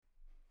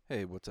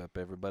Hey, what's up,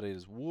 everybody? It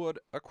is Wood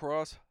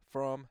across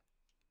from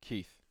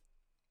Keith.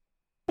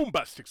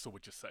 Boombastic, so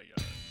what you say?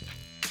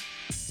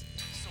 So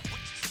what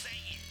you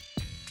saying?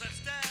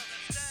 Let's down.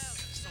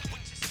 So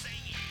what you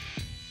saying?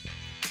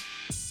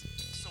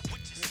 So what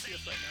you saying?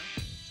 Right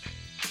now.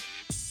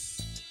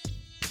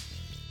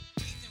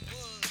 Keith and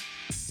Wood.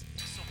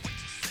 So what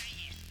you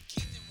saying?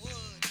 Keith and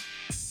Wood.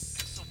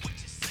 So what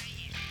you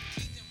saying?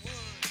 Keith and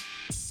Wood.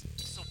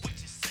 So what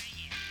you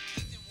saying?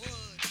 Keith and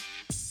Wood.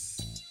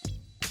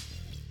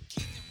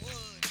 Keith and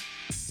Wood.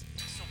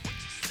 So what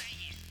you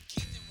saying?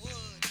 Keith and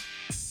Wood.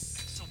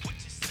 So what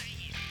you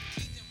saying?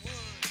 Keith and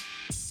Wood.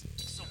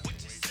 So what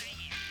you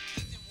saying?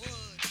 Keith and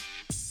Wood.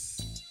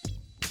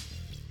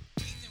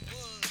 Keith and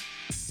Wood.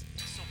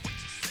 So what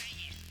you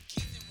saying?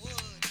 Keith and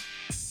Wood.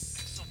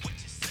 So what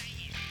you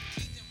saying?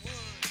 Keith and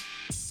Wood.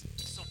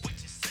 So what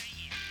you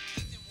saying?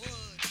 Keith and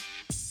Wood.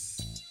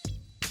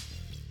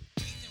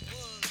 Keith and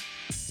Wood.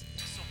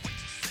 So what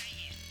you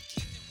saying?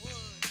 Keith and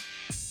Wood.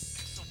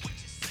 So what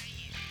you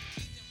saying?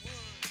 Keith and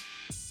Wood.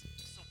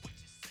 So what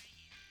you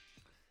saying?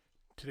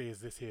 Today is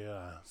this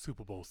here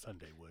Super Bowl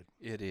Sunday, Wood.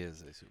 It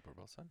is a Super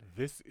Bowl Sunday.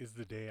 This is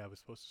the day I was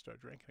supposed to start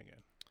drinking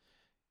again.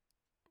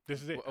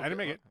 This is it. Well, I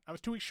didn't okay, make it. I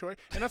was 2 weeks short,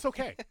 and that's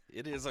okay.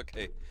 It is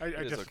okay. I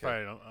It is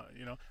justified it.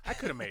 I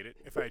could have made it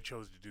if I had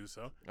chose to do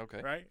so.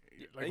 Okay. Right?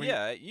 Like when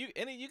Yeah, you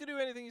can do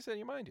anything you set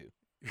your mind to.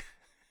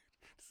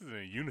 This isn't a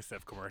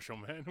UNICEF commercial,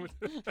 man.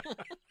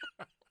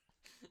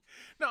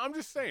 No, I'm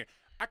just saying.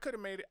 I could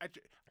have made it.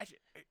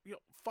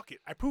 Fuck it.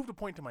 I proved a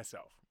point to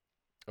myself.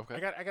 Okay.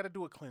 I got to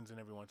do a cleansing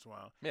every once in a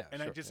while. Yeah,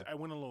 And sure, I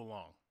went a little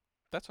long.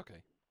 That's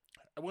okay.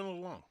 I went a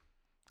little long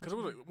because it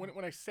was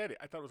when I said it,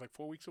 I thought it was like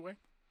 4 weeks away.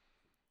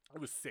 It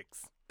was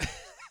 6.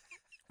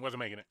 Wasn't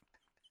making it.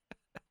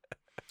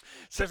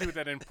 Especially with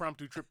that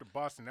impromptu trip to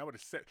Boston, I would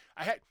have said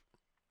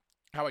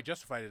how I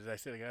justified it is I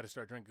said I got to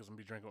start drinking because I'm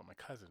gonna be drinking with my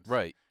cousins.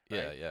 Right.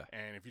 Yeah, Right? yeah.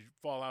 And if you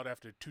fall out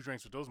after 2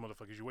 drinks with those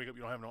motherfuckers, you wake up,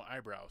 you don't have no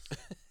eyebrows.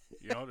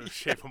 To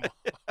shave them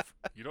off.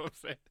 You know what I'm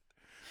saying?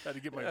 Had to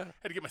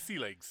get my sea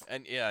legs.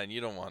 And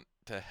you don't want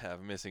to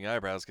have missing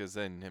eyebrows because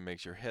then it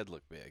makes your head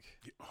look big.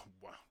 Oh,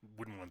 wow.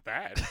 Wouldn't want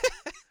that.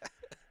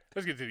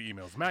 Let's get to the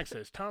emails. Max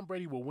says, Tom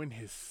Brady will win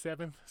his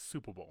 7th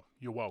Super Bowl.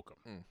 You're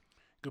welcome.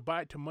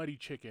 Goodbye to Muddy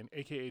Chicken,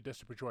 a.k.a.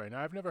 Dusty Pedroia.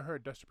 Now, I've never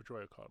heard Dusty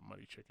Pedroia called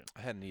Muddy Chicken.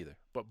 I hadn't either.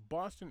 But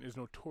Boston is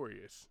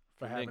notorious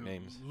for having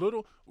nicknames.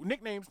 little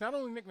nicknames, not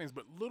only nicknames,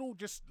 but little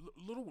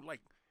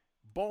like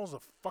balls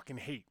of fucking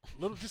hate.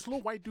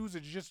 Little white dudes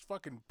that just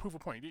fucking prove a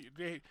point.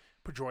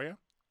 Pedroia.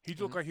 He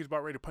looked like he was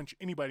about ready to punch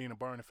anybody in a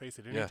bar in the face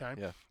at any Yeah, time.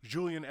 yeah.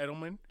 Julian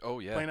Edelman. Oh,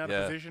 yeah, Playing out yeah.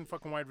 of position,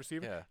 fucking wide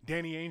receiver. Yeah.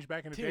 Danny Ainge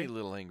back in the Teeny day.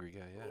 little angry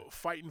guy, yeah.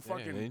 Fighting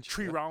fucking Ainge,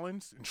 Tree yeah.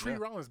 Rollins. And Tree Yeah.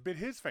 Rollins bit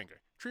his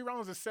finger. Tree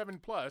Rollins is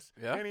 7+.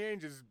 Yeah. Danny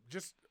Ainge is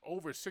just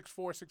over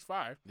 6'4",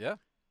 6'5". Yeah.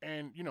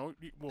 And,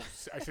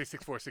 I say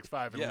 6'4",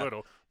 6'5" and Yeah.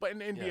 little. But in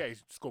the NBA Yeah.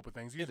 scope of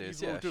things, It he's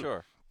is, a little yeah, dude.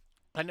 sure.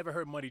 I never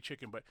heard Muddy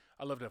Chicken, but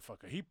I love that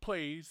fucker. He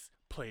played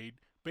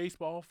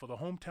baseball for the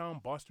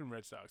hometown Boston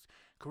Red Sox.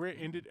 Career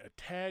ended a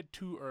tad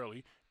too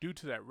early due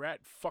to that rat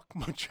fuck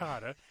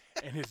Machado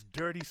and his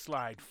dirty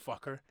slide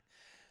fucker.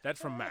 That's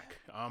from Mac.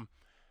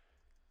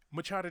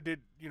 Machado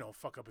did,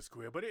 fuck up his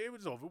career, but it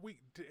was over.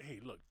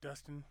 Hey, look,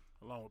 Dustin,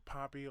 along with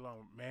Poppy, along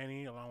with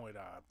Manny, along with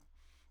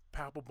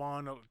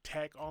Papelbon,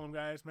 Tech, all them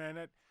guys,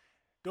 man.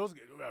 Those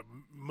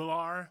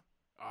Millar,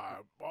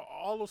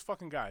 all those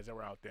fucking guys that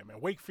were out there, man.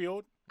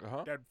 Wakefield.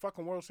 Uh-huh. That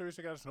fucking World Series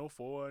they got us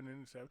 4 and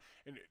then 7.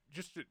 And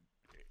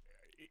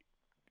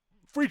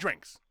free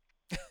drinks.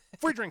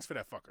 Free drinks for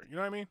that fucker. You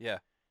know what I mean? Yeah.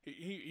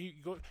 He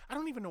goes. I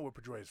don't even know where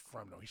Pedroia is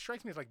from, though. He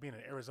strikes me as like being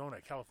an Arizona,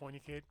 California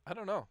kid. I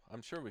don't know.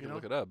 I'm sure we can know?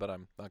 look it up, but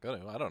I'm not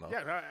going to. I don't know.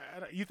 Yeah,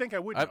 you think I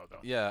would know, though.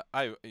 Yeah,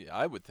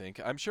 I would think.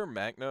 I'm sure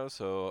Mac knows,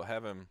 so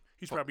have him.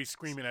 He's probably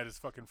screaming at his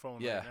fucking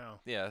phone right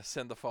now. Yeah,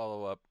 send the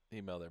follow-up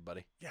email there,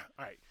 buddy. Yeah,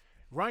 all right.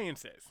 Ryan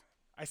says,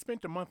 I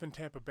spent a month in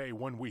Tampa Bay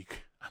 1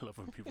 week. I love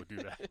when people do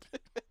that.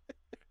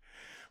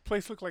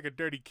 Place looked like a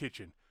dirty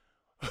kitchen.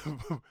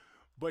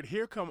 But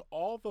here come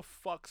all the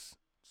fucks.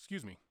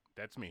 Excuse me,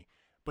 that's me.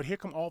 But here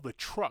come all the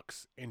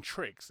trucks and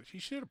tricks. She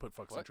should have put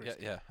fucks and What? tricks.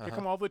 Yeah, Here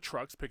come all the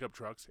trucks, pickup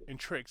trucks, and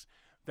tricks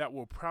that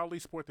will proudly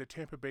sport their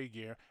Tampa Bay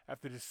gear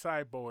after the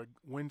cyborg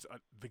wins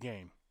the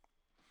game.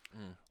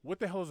 What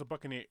the hell is a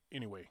Buccaneer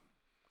anyway?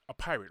 A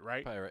pirate,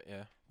 right? Pirate,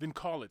 yeah. Then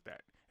call it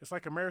that. It's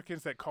like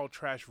Americans that call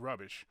trash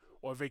rubbish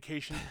or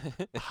vacation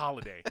a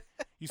holiday.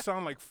 You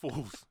sound like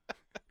fools.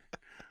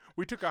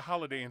 We took a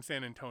holiday in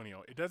San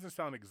Antonio. It doesn't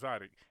sound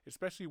exotic,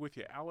 especially with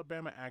your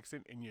Alabama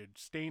accent and your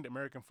stained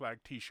American flag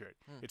T-shirt.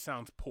 It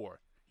sounds poor.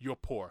 You're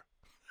poor.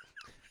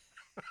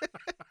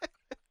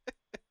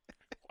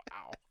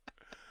 Wow.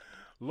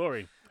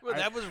 Lori. Well,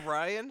 that was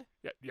Ryan?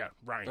 Yeah,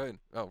 Ryan. Ryan.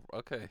 Oh,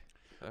 okay.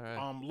 All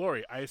right.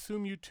 Lori, I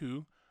assume you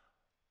two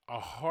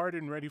are hard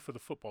and ready for the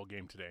football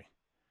game today.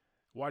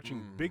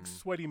 Watching big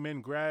sweaty men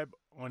grab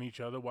on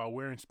each other while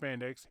wearing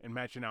spandex and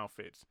matching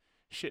outfits.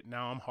 Shit,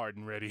 now I'm hard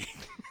and ready.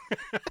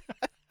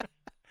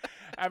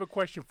 I have a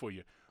question for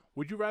you.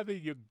 Would you rather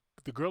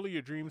the girl of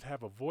your dreams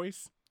have a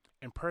voice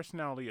and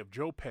personality of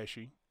Joe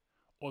Pesci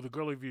or the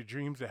girl of your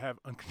dreams that have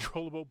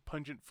uncontrollable,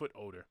 pungent foot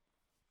odor?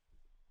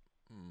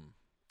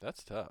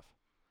 That's tough.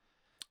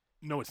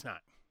 No, it's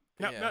not.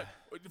 Now, Yeah.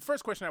 the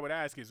first question I would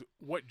ask is,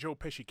 what Joe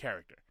Pesci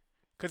character?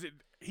 Because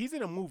he's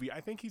in a movie. I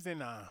think he's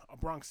in A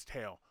Bronx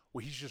Tale,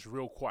 where he's just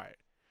real quiet.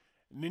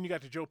 And then you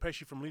got the Joe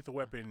Pesci from Lethal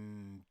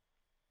Weapon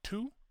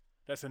 2.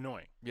 That's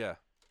annoying, Yeah.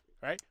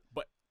 right?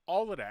 But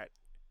all of that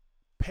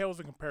pales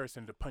in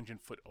comparison to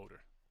pungent foot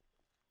odor.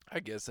 I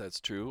guess that's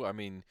true. I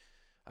mean,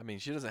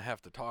 she doesn't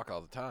have to talk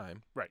all the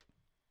time. Right.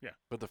 Yeah.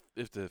 But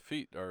if the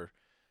feet are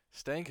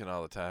stanking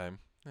all the time,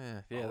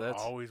 yeah, Oh,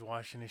 that's always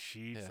washing the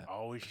sheets, Yeah.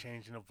 always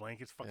changing the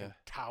blankets. Fucking Yeah.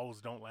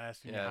 towels don't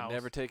last in your yeah. house.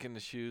 Never taking the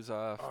shoes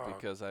off Oh.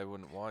 because I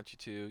wouldn't want you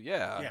to.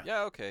 Yeah. Yeah.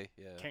 Yeah. Okay.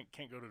 Yeah.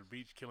 Can't go to the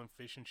beach killing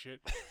fish and shit.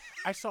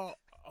 I saw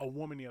a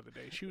woman the other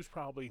day. She was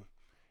probably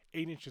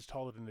 8 inches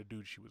taller than the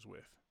dude she was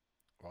with.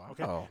 Wow.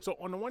 Okay. So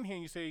on the one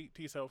hand, you say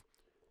to yourself,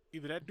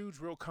 either that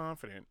dude's real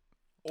confident,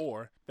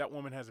 or that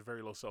woman has a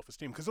very low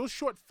self-esteem. Because those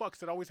short fucks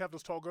that always have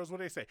those tall girls, what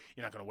do they say?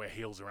 You're not gonna wear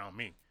heels around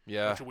me.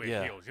 Yeah. Don't you wear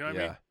yeah. heels? You know what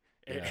yeah. I mean?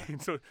 And, Yeah.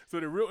 and so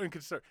they're real and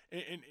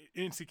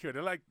insecure.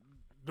 They're like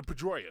the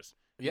Pedroias.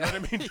 You Yeah.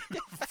 know what I mean?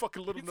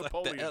 Fucking little It's like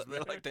Napoleons, they're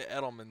man. like the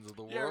Edelmans of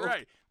the Yeah, world.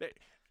 right.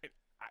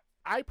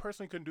 I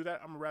personally couldn't do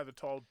that. I'm a rather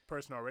tall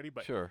person already,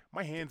 but Sure.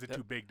 my hands are That-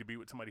 too big to be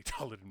with somebody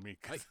taller than me.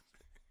 'Cause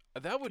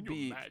That would Can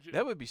you be imagine?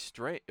 that would be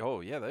strange. Oh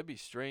yeah, that'd be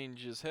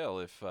strange as hell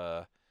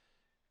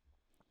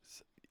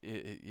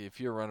if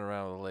you're running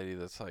around with a lady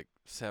that's like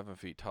 7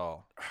 feet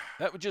tall.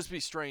 That would just be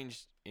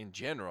strange in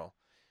general.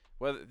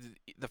 Whether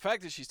the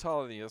fact that she's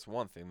taller than you, that's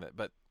one thing.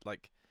 But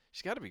like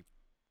she's got to be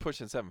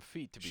pushing 7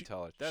 feet to be She-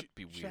 taller. That'd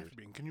be she'd have weird. to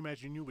be. And can you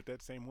imagine you with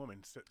that same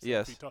woman? 7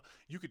 Yes. feet tall?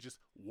 You could just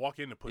walk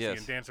in the pussy Yes.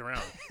 and dance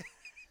around.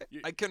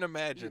 You- I can you're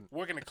imagine.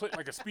 working a clip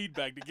like a speed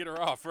bag to get her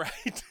off,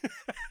 right?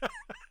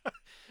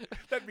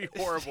 That'd be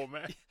horrible,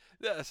 man.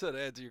 Yeah, so to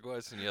answer your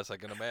question, yes, I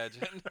can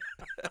imagine.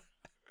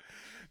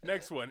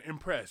 Next one,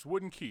 Impress,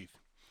 Wood and Keith.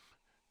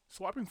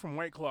 Swapping from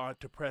White Claw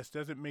to Press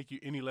doesn't make you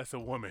any less a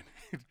woman.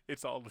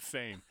 It's all the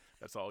same.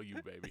 That's all you,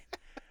 baby.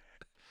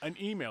 An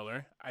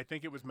emailer, I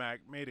think it was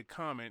Mac, made a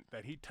comment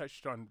that he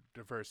touched on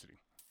diversity.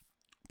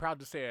 Proud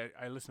to say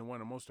I listen to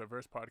one of the most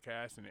diverse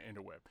podcasts in the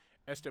interweb.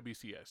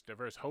 SWCS,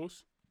 diverse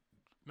hosts,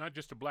 not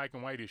just a black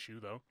and white issue,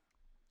 though.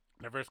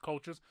 Diverse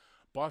cultures,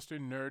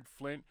 Boston, nerd,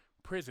 Flint,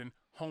 prison,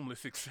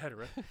 homeless,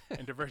 etc.,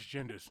 and diverse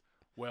genders.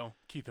 Well,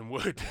 Keith and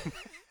Wood.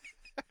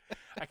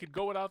 I could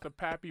go without the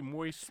pappy,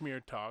 moist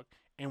smear talk.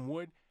 And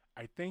Wood,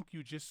 I think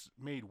you just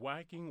made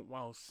whacking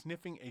while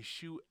sniffing a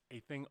shoe a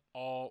thing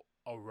all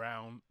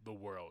around the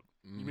world.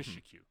 You missed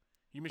your cue.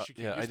 You missed your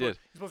cue. yeah, You're I supposed- did.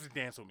 You're supposed to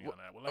dance with me on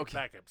that one. Like okay.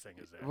 backup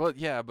singers there. Well,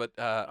 yeah, but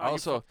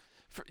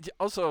you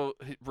also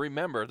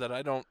remember that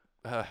I don't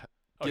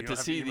Oh, you get don't to have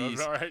see emails?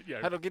 these. All right, yeah.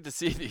 I don't get to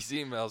see these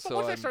emails. But So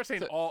once I I'm- start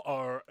saying so- all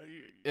are,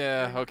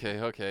 yeah,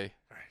 okay.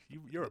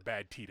 you're a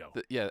bad Tito.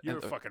 Yeah, You're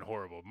and, fucking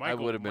horrible.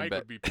 Michael would've been Mike bad.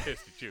 would be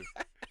pissed at you.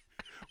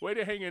 Way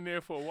to hang in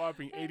there for a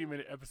whopping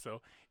 80-minute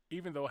episode,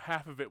 even though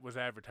half of it was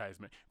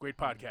advertisement. Great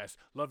podcast.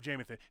 Love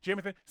Jamathan.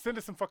 Jamathan, send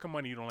us some fucking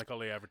money. You don't like all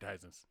the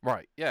advertisements.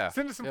 right, yeah.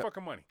 Send us some Yep.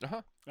 fucking money.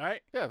 Uh-huh. All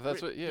right? Yeah, if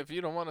that's Wait, what. Yeah, if you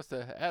don't want us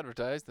to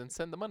advertise, then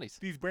send the monies.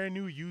 These brand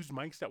new used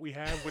mics that we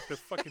have with the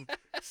fucking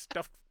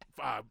stuffed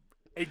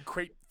egg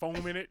crate foam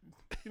in it.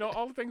 You know,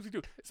 all the things we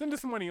do. Send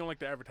us some money. You don't like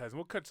the advertising.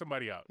 We'll cut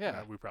somebody out. Yeah.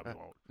 Nah, we probably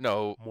won't.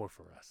 No. More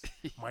for us.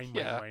 Mine.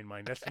 Yeah.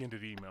 That's the end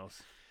of the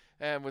emails.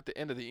 And with the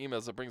end of the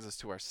emails, that brings us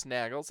to our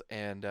snaggles,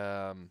 and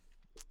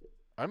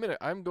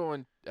I'm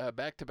going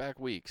back-to-back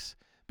weeks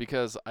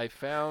because I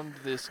found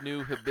this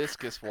new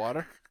hibiscus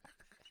water,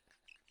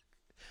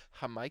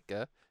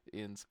 Jamaica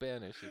in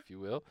Spanish, if you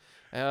will.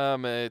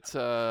 It's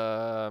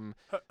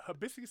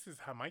Hibiscus is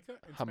Jamaica?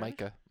 in Spanish?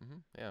 Jamaica.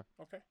 Yeah,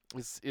 Okay.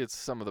 it's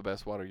some of the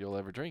best water you'll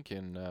ever drink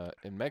in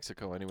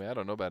Mexico. Anyway, I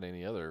don't know about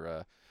any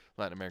other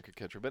Latin American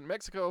country, but in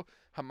Mexico,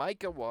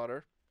 Jamaica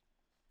water.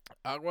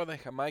 Agua de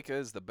Jamaica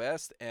is the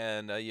best,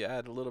 and you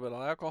add a little bit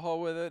of alcohol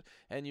with it,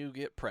 and you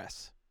get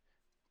press.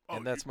 Oh,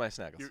 And that's my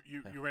snaggles.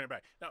 You Yeah. ran it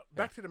back. Now,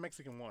 back to the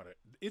Mexican water.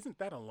 Isn't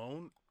that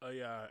alone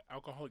a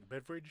alcoholic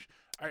beverage?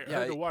 I Yeah,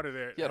 heard the water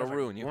there yeah, it'll has, like,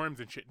 ruin you. worms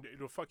and shit.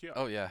 It'll fuck you up.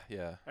 Oh, yeah. I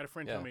had a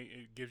friend yeah. tell me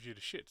it gives you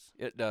the shits.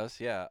 It does,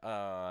 yeah.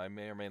 I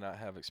may or may not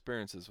have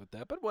experiences with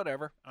that, but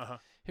whatever. Uh-huh.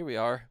 Here we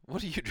are.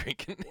 What are you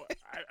drinking? Well,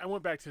 I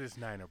went back to this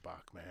Niner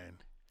Bach, man.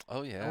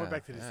 Oh, yeah. I went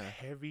back to this yeah.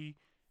 heavy,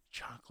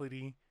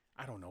 chocolatey,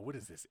 I don't know, what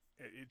is this?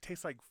 It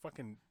tastes like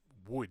fucking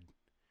wood.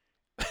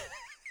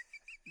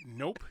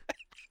 Nope.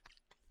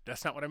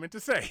 That's not what I meant to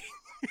say.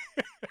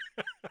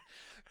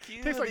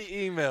 Cue tastes the like-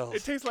 emails.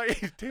 It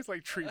tastes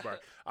like tree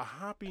bark. A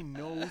hoppy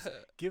nose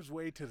gives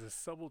way to the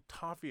subtle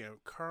toffee and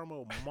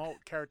caramel malt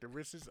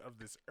characteristics of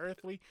this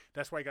earthly.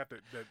 That's why I got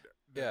the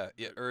yeah,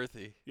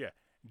 earthy.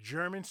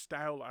 German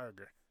style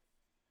lager.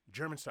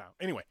 German style.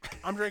 Anyway,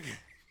 I'm drinking.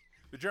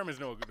 The Germans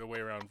know the way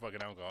around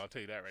fucking alcohol. I'll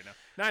tell you that right now.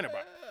 Niner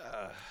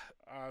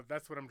Bach.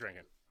 That's what I'm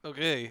drinking.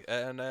 Okay,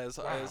 and as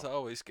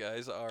always,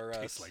 guys, our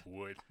Tastes like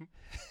wood.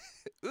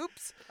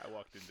 Oops. I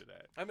walked into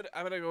that. I'm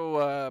gonna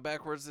go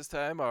backwards this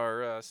time.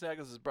 Our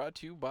Snaggles is brought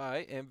to you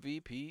by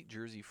MVP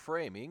Jersey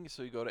Framing.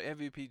 So you go to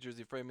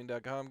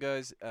mvpjerseyframing.com,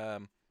 guys.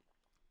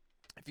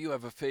 If you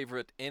have a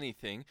favorite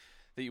anything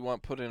that you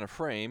want put in a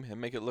frame and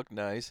make it look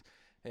nice,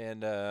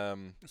 and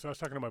So I was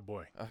talking to my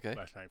boy okay,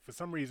 last night. For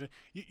some reason,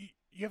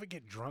 you ever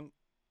get drunk?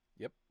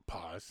 Yep.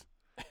 Pause.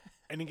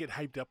 And then get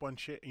hyped up on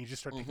shit, and you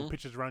just start taking Mhm.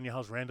 pictures around your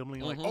house randomly.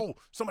 You're Mhm. like, oh,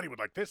 somebody would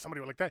like this, somebody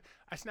would like that.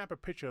 I snap a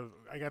picture of,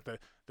 I got the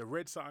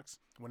Red Sox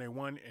when they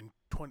won in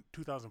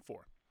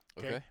 2004.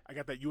 Okay. I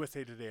got that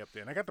USA Today up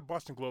there, and I got the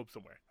Boston Globe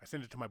somewhere. I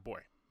sent it to my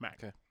boy,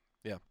 Mac. Okay.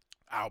 Yeah.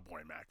 Our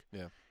boy, Mac.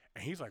 Yeah.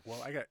 And he's like,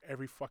 well, I got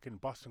every fucking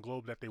Boston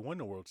Globe that they won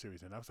the World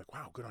Series. And I was like,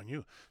 wow, good on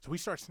you. So we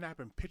start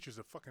snapping pictures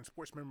of fucking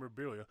sports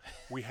memorabilia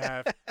we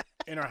have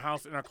in our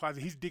house, in our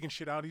closet. He's digging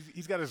shit out.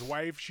 He's got his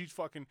wife. She's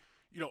fucking,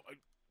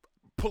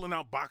 pulling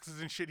out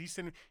boxes and shit. He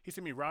sent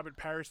me Robert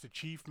Parrish, the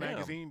Chief Damn.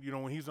 magazine,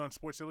 when he's on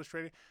Sports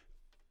Illustrated.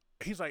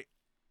 He's like,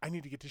 I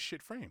need to get this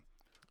shit framed.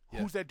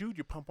 Yeah. Who's that dude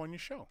you pump on your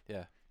show?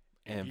 Yeah.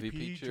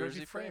 MVP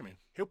Jersey Framing.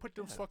 He'll put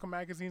those Yeah. fucking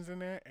magazines in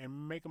there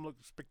and make them look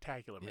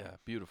spectacular, man. Yeah.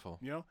 Beautiful.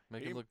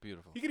 Make He- it look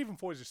beautiful. He could even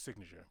forge his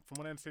signature. From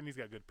what I understand, he's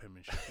got good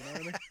penmanship. You know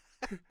what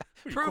I mean?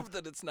 Prove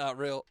that it's not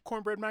real.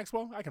 Cornbread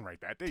Maxwell? I can write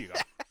that. There you go.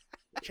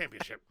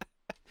 Championship.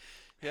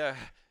 Yeah.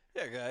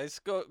 Yeah, guys,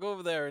 go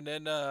over there, and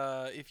then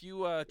if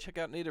you check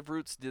out Native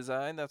Roots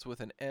Design, that's with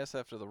an S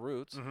after the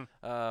roots.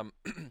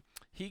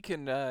 He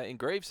can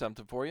engrave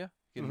something for you.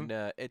 He can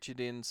etch it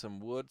in some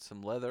wood,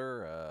 some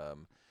leather,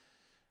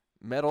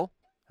 metal.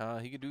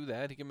 He can do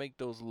that. He can make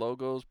those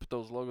logos. Put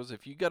those logos.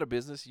 If you got a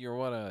business, you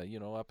want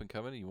to, up and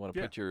coming, you want to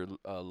Yeah. put your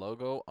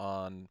logo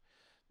on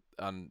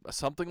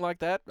something like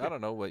that. Yeah. I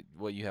don't know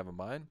what you have in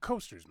mind.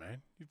 Coasters,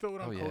 man. You throw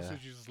it on Oh, yeah.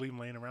 coasters, you just leave them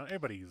laying around.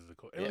 Everybody uses a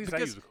coaster. At Yeah, least I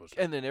because- use a coaster.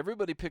 And then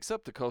everybody picks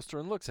up the coaster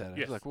and looks at it.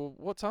 Yes. It's like, well,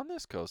 what's on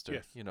this coaster?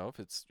 Yes.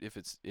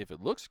 If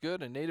it looks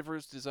good, and Native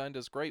Roots Design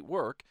does great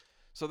work,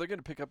 so they're going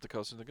to pick up the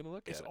coaster and they're going to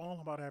look It's at it. all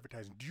about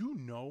advertising. Do you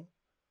know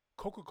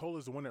Coca-Cola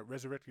is the one that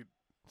resurrected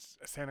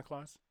Santa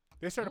Claus?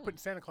 They started putting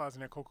Santa Claus in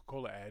their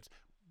Coca-Cola ads.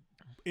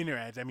 In their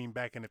ads, I mean,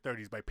 back in the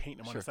 30s, by painting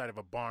them on the Sure. side of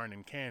a barn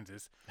in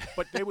Kansas.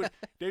 But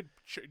they'd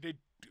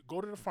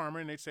go to the farmer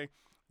and they'd say,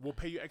 we'll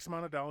pay you X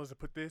amount of dollars to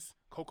put this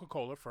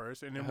Coca-Cola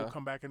first, and then we'll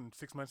come back in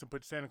 6 months and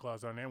put Santa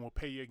Claus on there, and we'll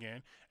pay you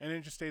again. And then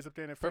it just stays up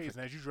there in the phase. Perfect.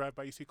 And as you drive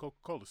by, you see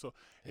Coca-Cola. So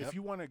Yep. if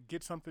you want to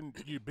get something,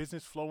 your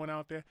business flowing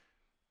out there,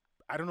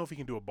 I don't know if you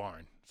can do a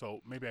barn.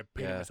 So maybe I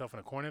painted Yeah. myself in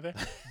a corner there.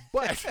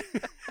 But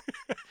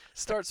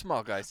Start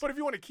small, guys. but if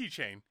you want a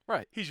keychain,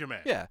 Right. he's your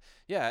man.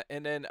 Yeah.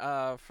 And then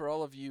for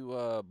all of you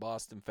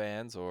Boston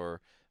fans or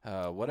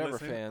whatever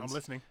fans, I'm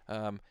listening.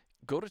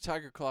 go to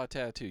Tiger Claw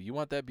Tattoo. You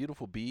want that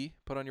beautiful bee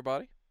put on your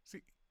body?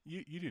 See,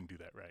 you didn't do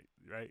that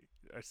right?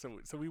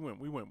 So we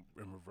went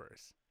in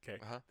reverse. Okay,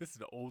 Uh-huh. this is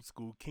the old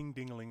school King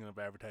Dingaling of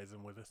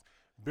advertising with us.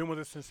 Been with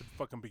us since the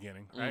fucking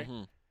beginning, right?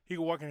 Mhm. He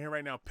could walk in here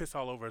right now, piss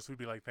all over us. We'd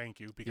be like, thank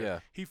you, because Yeah.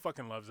 he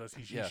fucking loves us.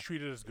 He's Yeah.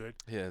 treated us good.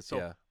 Yes. So-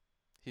 yeah.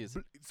 He is.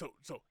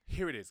 So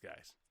here it is,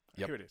 guys.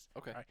 Yep. Here it is.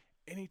 Okay. All right.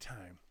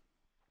 Anytime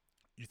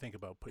you think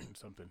about putting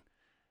something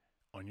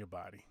on your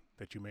body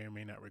that you may or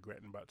may not regret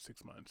in about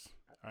 6 months,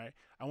 all right,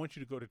 I want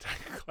you to go to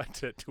Tiger Claw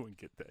Tattoo and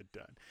get that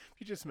done. If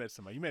you just met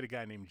somebody, you met a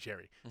guy named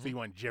Jerry, so you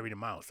want Jerry the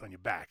mouse on your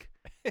back,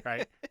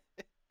 right?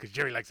 Because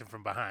Jerry likes him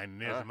from behind,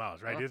 and there's the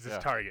mouse, right? There's his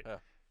target. Yeah.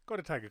 Go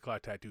to Tiger Claw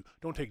Tattoo.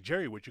 Don't take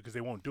Jerry with you because they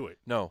won't do it.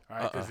 No. All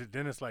right, because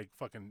then it's like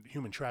fucking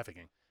human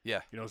trafficking.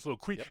 Yeah. You know, it's a little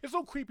creepy. Yep. It's a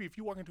little creepy if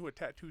you walk into a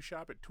tattoo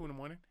shop at 2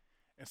 a.m.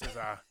 and says,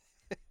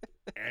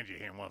 Angie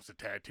here wants a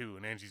tattoo,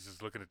 and Angie's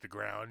just looking at the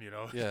ground,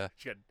 Yeah.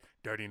 She got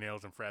dirty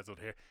nails and frazzled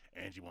hair.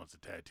 Angie wants a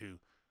tattoo.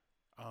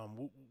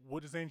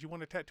 What does Angie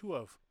want a tattoo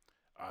of?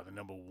 The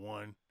number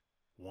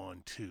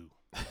 112.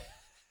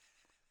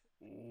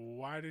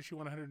 Why does she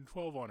want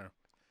 112 on her?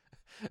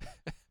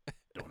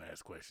 Don't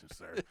ask questions,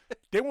 sir.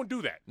 They won't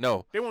do that.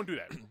 No. They won't do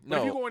that. But No.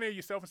 if you go in there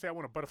yourself and say, I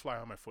want a butterfly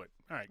on my foot.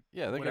 All right.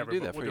 Yeah, they're whatever, gonna do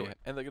but that we'll for do you, it.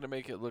 and they're gonna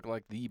make it look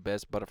like the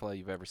best butterfly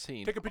you've ever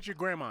seen. Take a picture of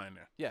grandma in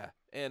there. Yeah,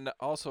 and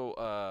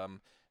also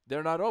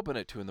they're not open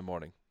at 2 in the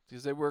morning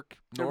because they work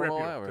They're normal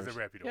reputable, 'cause hours.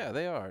 they're reputable. Yeah,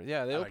 they are.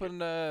 Yeah, they I like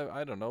open.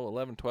 I don't know,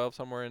 11, 12,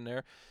 somewhere in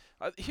there.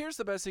 Here's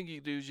the best thing you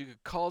can do: is you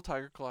could call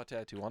Tiger Claw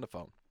Tattoo on the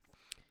phone.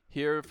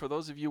 Here, for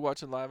those of you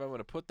watching live, I'm going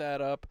to put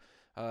that up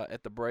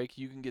at the break.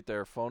 You can get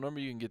their phone number,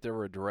 you can get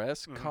their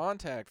address,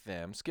 contact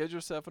them, schedule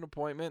yourself an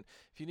appointment.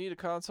 If you need a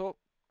consult,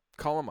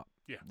 call them up.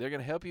 Yeah. They're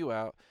going to help you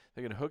out.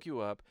 They're going to hook you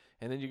up,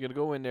 and then you're going to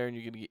go in there and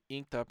you're going to get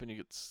inked up, and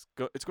it's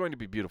going to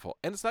be beautiful.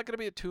 And it's not going to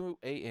be at 2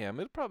 a.m.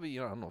 It'll probably,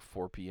 I don't know,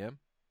 4 p.m.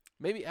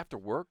 Maybe after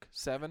work,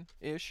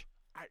 7-ish.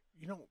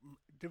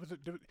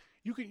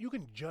 You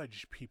can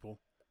judge people.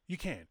 You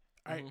can.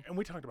 Mhm. And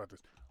we talked about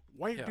this.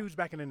 White Yeah. dudes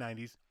back in the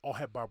 90s all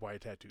had barbed wire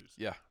tattoos.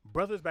 Yeah.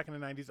 Brothers back in the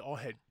 90s all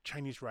had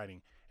Chinese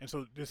writing. And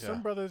so there's some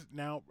Yeah. brothers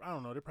now, I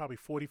don't know, they're probably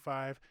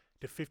 45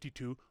 to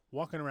 52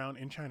 walking around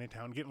in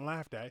Chinatown getting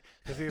laughed at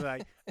because they're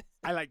like,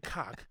 I like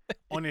cock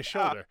on their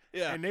shoulder.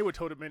 yeah. And they were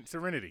told it meant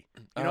serenity.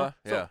 You know? Uh-huh,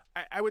 So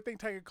yeah. I would think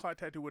Tiger Claw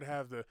Tattoo would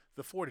have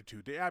the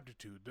fortitude, the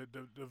aptitude,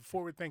 the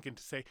forward thinking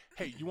to say,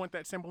 hey, you want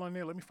that symbol on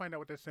there? Let me find out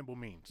what that symbol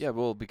means. Yeah,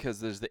 well, because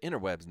there's the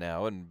interwebs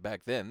now, and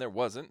back then there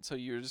wasn't. So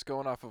you're just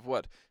going off of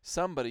what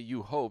somebody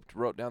you hoped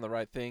wrote down the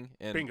right thing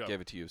and Bingo.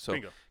 gave it to you. So,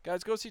 Bingo.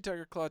 guys, go see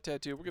Tiger Claw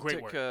Tattoo. We're Great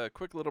going to take a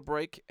quick little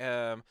break.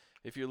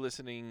 If you're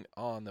listening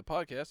on the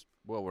podcast,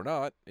 well, we're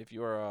not. If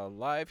you are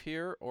live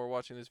here or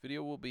watching this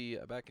video, we'll be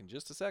back in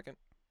just a second.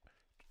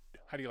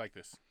 How do you like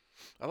this?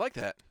 I like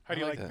that. How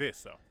do you like that.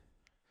 this, though?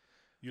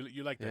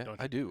 You like that, Yeah,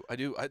 don't you? I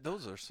do.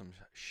 Those are some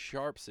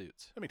sharp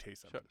suits. Let me tell you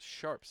something.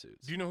 Sharp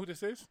suits. Do you know who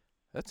this is?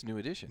 That's New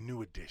Edition.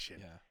 New Edition.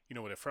 Yeah. You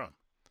know where they're from?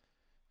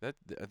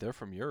 They're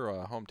from your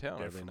hometown,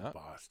 They're are they from not?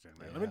 Boston,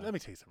 man. Yeah. Let me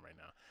tell you something right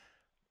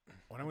now.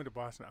 When I went to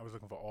Boston, I was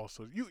looking for all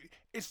sorts.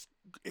 It's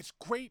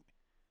great.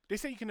 They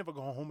say you can never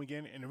go home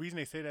again, and the reason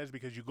they say that is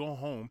because you go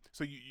home,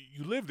 so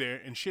you live there,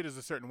 and shit is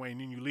a certain way,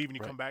 and then you leave and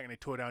you Right. come back, and they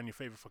tore down your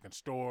favorite fucking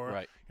store.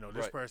 Right. You know,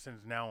 this Right.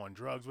 person's now on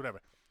drugs,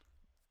 whatever.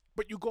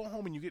 But you go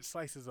home and you get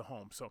slices of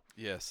home. So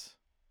Yes.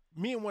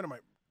 me and one of my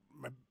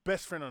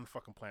best friend on the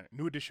fucking planet,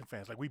 New Edition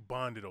fans, like we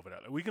bonded over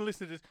that. Like, we can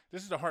listen to this.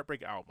 This is the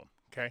Heartbreak album.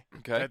 Okay.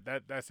 Okay.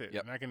 That's it.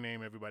 Yep. And I can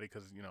name everybody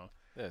because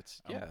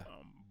That's I'm- yeah.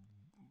 I'm-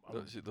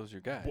 Those are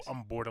your guys.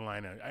 I'm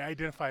borderline. I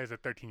identify as a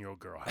 13-year-old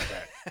girl. How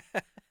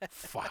that?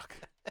 Fuck.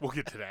 We'll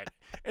get to that.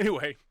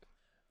 Anyway.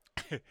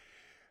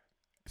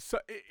 So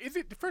is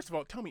it, first of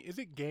all, tell me, is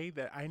it gay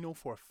that I know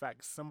for a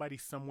fact somebody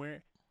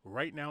somewhere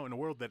right now in the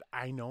world that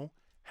I know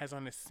has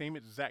on the same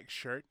exact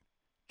shirt,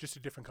 just a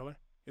different color?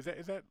 Is that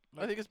I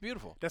like, think it's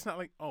beautiful. that's not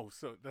like, oh,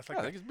 so that's like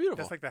I think it's beautiful.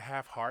 that's like the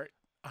half heart.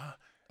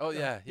 Oh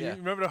yeah, You yeah.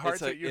 remember the hearts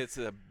It's a, that you it's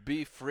a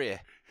be free,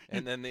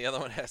 and then the other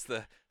one has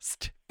the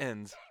st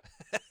ends.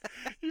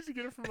 you used to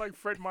get it from like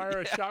Fred Meyer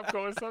or Shopko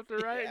or something,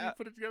 right? And you Yeah.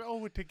 put it together. Oh,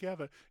 we're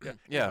together.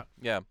 Yeah.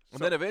 Yeah. So- And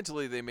then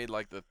eventually they made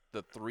like the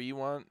three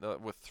one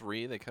with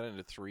three. They cut it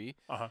into three.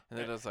 Uh-huh. And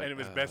then it was like, and it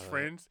was best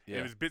friends. yeah.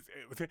 And it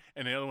was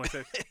and the other one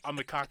said, "I'm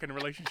the cock in the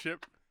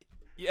relationship.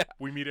 Yeah.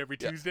 We meet every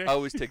Yeah. Tuesday." I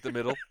always take the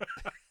middle.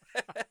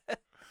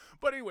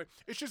 But anyway,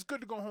 it's just good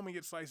to go home and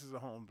get slices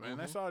of home, man.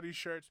 I Mm-hmm. saw these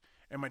shirts,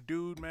 and my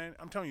dude, man,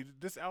 I'm telling you,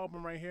 this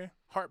album right here,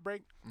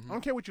 Heartbreak. Mm-hmm. I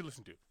don't care what you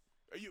listen to.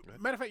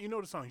 Matter of fact, you know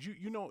the songs.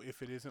 You know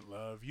If It Isn't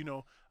Love. You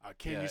know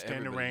Can Yeah, You Stand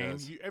the everybody Rain.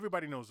 does.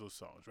 Everybody knows those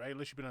songs, right?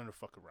 Unless you've been on the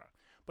fuck around.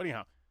 But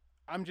anyhow,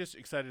 I'm just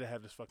excited to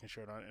have this fucking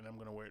shirt on, and I'm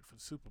gonna wear it for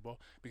the Super Bowl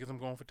because I'm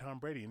going for Tom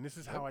Brady, and this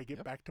is how I get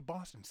yep. back to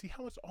Boston. See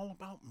how it's all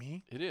about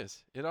me. It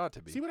is. It ought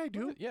to be. See what I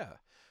do? Yeah.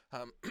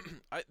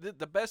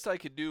 The best I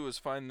could do is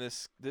find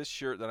this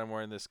shirt that I'm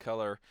wearing, this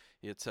color.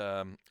 It's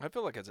I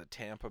feel like it's a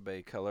Tampa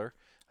Bay color.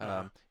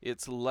 Uh-huh.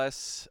 It's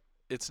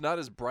not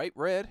as bright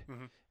red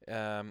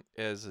Mhm.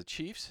 as the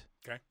Chiefs.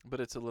 Okay. But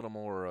it's a little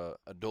more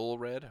a dull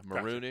red,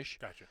 maroonish,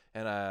 Gotcha.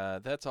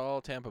 and that's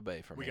all Tampa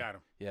Bay for me. We got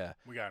him. Yeah.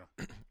 We got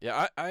him.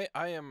 Yeah, I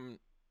am.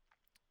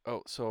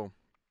 Oh, so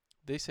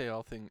they say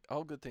all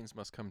good things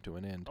must come to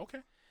an end. Okay.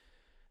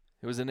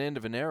 It was an end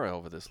of an era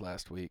over this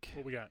last week.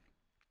 What we got?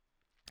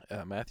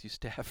 Matthew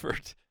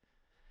Stafford.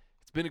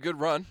 It's been a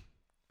good run.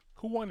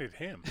 Who wanted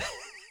him?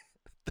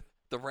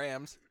 The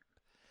Rams.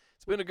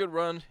 It's been a good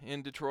run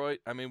in Detroit.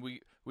 I mean,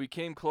 we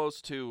came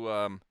close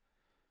to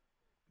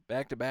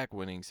back-to-back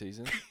winning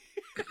seasons.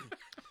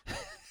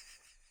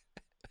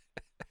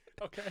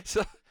 Okay.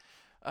 So,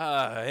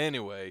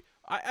 anyway,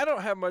 I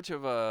don't have much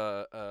of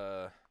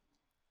a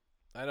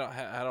I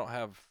don't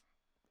have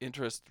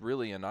interest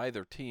really in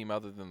either team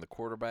other than the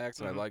quarterbacks,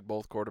 and Mhm. I like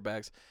both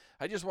quarterbacks.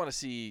 I just want to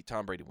see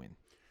Tom Brady win.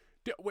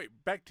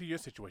 Wait, back to your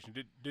situation.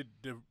 Did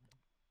the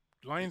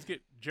Lions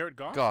get Jared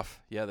Goff?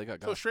 Goff, yeah, they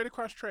got So Goff. straight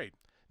across trade.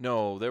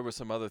 No, there were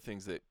some other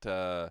things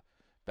that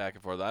back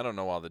and forth. I don't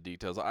know all the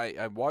details.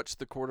 I watched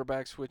the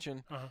quarterback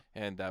switching, Uh-huh.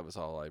 and that was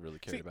all I really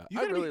cared See, about. you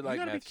I gotta really be, like you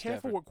gotta be Matthew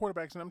careful Stafford. with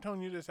quarterbacks, and I'm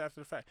telling you this after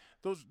the fact.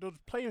 Those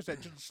players that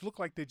just look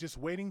like they're just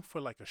waiting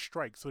for like a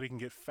strike so they can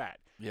get fat.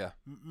 Yeah,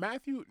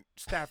 Matthew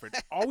Stafford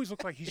always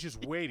looks like he's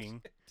just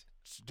waiting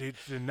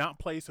to not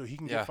play so he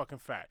can Yeah. get fucking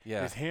fat.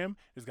 Yeah. It's him.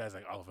 There's guys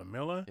like Oliver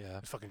Miller. Yeah.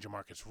 It's fucking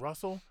Jamarcus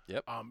Russell.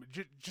 Yep.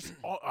 Just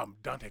all,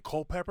 Dante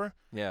Culpepper.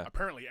 yeah.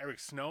 Apparently Eric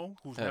Snow,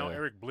 who's now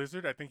Eric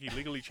Blizzard. I think he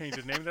legally changed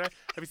his name to that.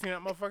 Have you seen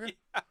that motherfucker?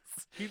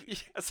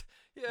 Yes.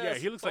 Yeah,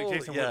 he looks like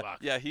Jason yeah. Whitlock.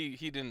 Yeah, he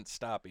didn't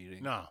stop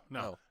eating. No.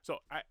 No.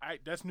 So I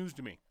that's news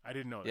to me. I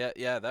didn't know that.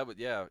 Yeah, that was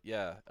yeah.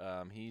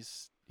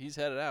 He's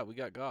headed out. We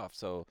got Goff,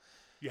 so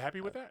You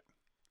happy with that?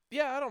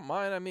 yeah, I don't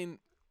mind. I mean,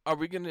 are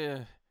we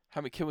gonna?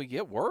 Can we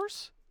get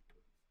worse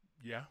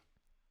Yeah.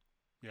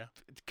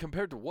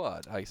 compared to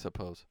what? I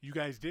suppose. You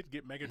guys did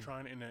get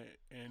Megatron in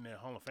the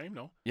Hall of Fame,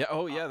 though. Yeah.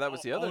 Oh yeah, that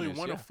was the other Only news.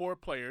 one yeah. of 4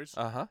 players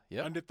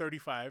Yeah. under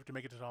 35 to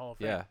make it to the Hall of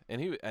Fame. Yeah,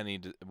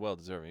 and well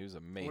deserving. He was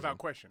amazing. Without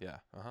question. Yeah.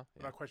 Yeah.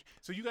 Without question.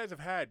 So you guys have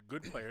had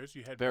good players.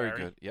 You had Very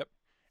Barry, good. Yep.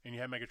 and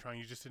you had Megatron.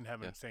 You just didn't have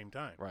them at the same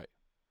time. Right.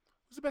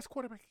 Who's the best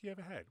quarterback you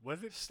ever had?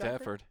 Was it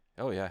Stafford?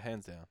 Oh yeah,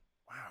 hands down.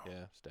 Wow.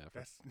 Yeah, Stafford.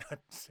 That's not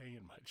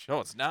saying much. No,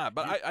 it's not.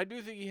 But I do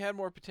think he had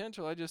more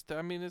potential.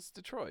 I mean, it's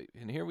Detroit,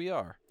 and here we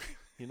are.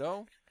 You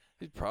know,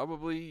 he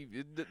probably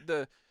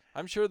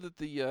I'm sure that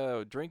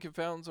the drinking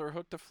fountains are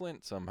hooked to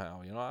Flint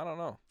somehow. You know, I don't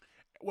know.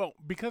 Well,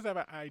 because I've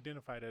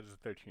identified as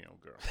a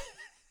 13-year-old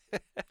girl.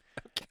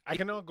 I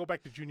can now go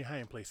back to junior high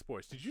and play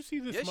sports. Did you see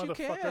this Yes, you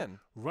motherfucker can.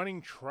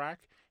 running track?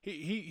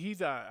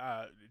 He's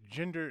a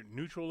gender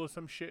neutral or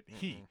some shit.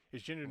 He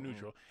is gender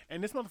neutral,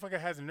 and this motherfucker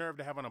has a nerve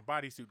to have on a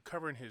bodysuit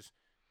covering his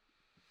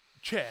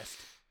chest,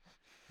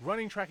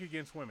 running track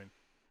against women.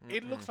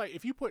 It looks like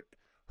if you put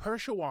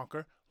Herschel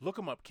Walker, look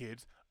him up,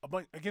 kids,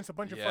 against a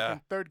bunch of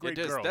fucking third grade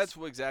it does. girls. That's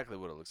exactly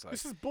what it looks like.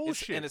 This is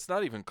bullshit. And it's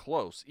not even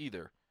close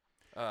either.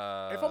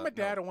 If I'm a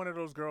dad no. of one of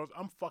those girls,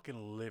 I'm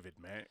fucking livid,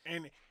 man.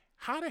 And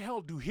how the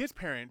hell do his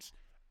parents?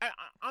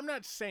 I'm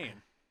not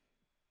saying,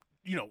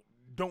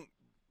 don't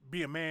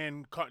be a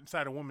man caught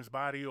inside a woman's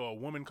body or a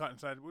woman caught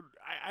inside.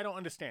 I don't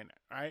understand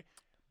that, all right?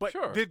 But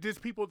Sure. there's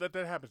people that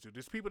happens to.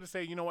 There's people that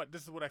say, you know what,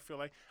 this is what I feel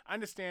like. I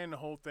understand the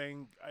whole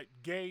thing.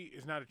 Gay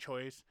is not a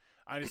choice.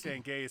 I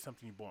understand gay is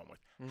something you're born with.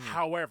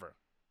 However,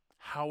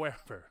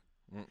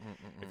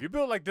 if you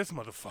build like this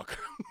motherfucker,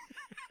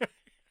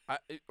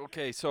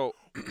 Okay, so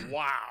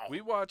wow. we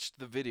watched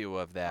the video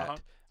of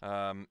that,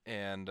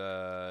 and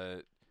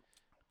that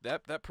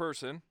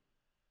person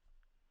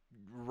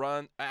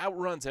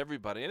outruns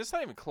everybody, and it's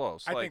not even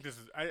close. I like, think this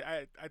is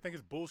I think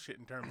it's bullshit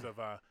in terms of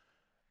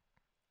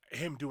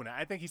him doing that.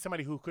 I think he's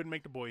somebody who couldn't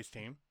make the boys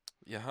team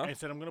and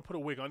said, I'm going to put a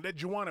wig on. That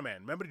Juwanna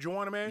Man. Remember the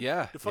Juwanna Man?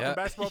 Yeah, The fucking yeah.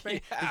 basketball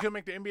thing? Yeah. He couldn't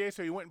make the NBA,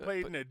 so he went and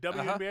played in the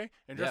WNBA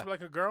and dressed up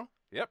like a girl?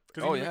 Yep.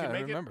 'Cause he Oh knew he yeah, could I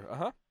make it?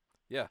 remember.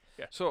 Yeah.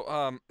 Yeah.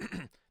 So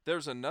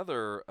there's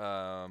another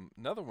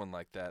one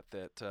like that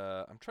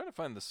I'm trying to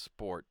find the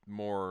sport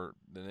more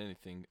than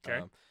anything.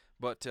 Okay.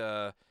 But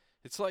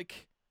it's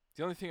like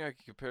the only thing I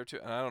can compare it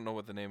to, and I don't know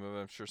what the name of it.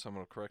 I'm sure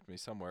someone will correct me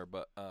somewhere,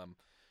 but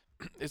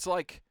it's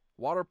like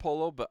water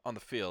polo but on the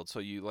field. So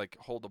you like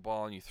hold the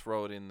ball and you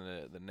throw it in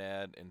the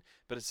net,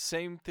 but it's the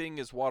same thing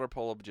as water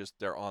polo, but just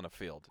they're on a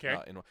field. Okay.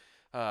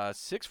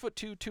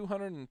 6'2",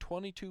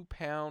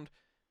 222-pound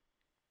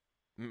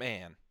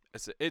man.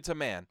 It's a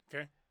man.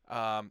 Okay.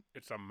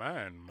 It's a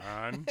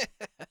man.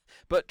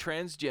 But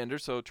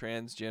transgender, so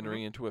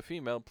transgendering into a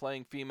female,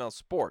 playing female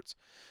sports.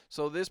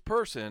 So this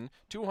person,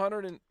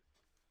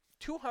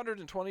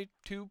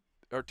 222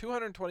 or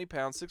 220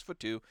 pounds,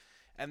 6'2",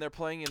 and they're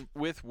playing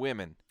with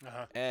women.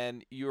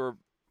 And you're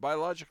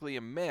biologically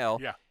a male.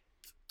 Yeah.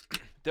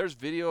 There's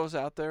videos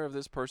out there of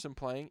this person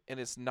playing, and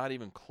it's not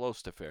even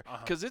close to fair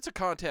because it's a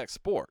contact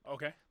sport.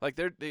 Okay. Like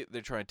they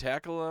try and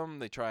tackle them,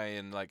 they try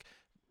and like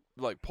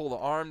pull the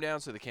arm down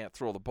so they can't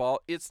throw the ball.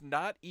 It's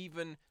not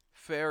even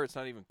fair. It's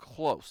not even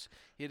close.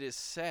 It is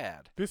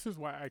sad. This is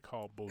why I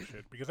call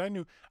bullshit, because I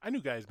knew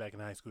guys back in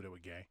high school that were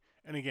gay.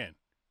 And again,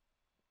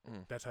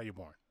 that's how you're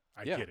born.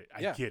 I Yeah, get it.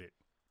 I yeah. get it.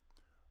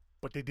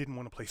 But they didn't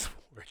want to play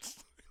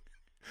sports.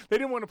 They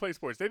didn't want to play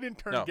sports. They didn't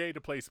turn No. gay to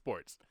play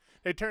sports.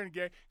 They turned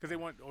gay because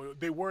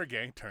they were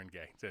gay, turned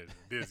gay.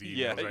 There's the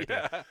Yeah, emails right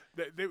yeah.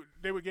 there.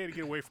 They were gay to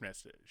get away from that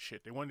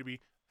shit. They wanted to be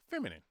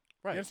feminine.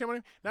 Right. You understand what I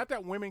mean? Not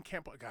that women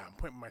can't play. God, I'm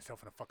putting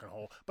myself in a fucking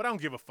hole. But I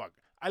don't give a fuck.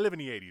 I live in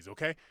the 80s,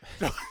 okay?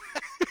 So,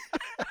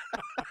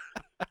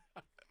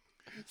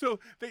 so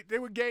they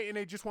were gay and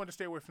they just wanted to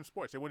stay away from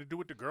sports. They wanted to do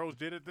what the girls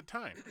did at the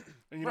time.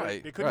 And,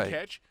 Right, they couldn't right.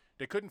 catch.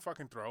 They couldn't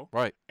fucking throw.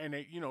 Right. And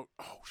they,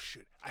 oh,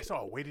 shit. I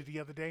saw a waiter the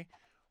other day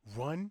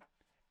run.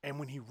 And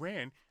when he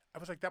ran, I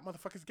was like, that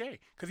motherfucker's gay.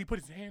 Because he put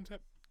his hands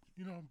up,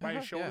 by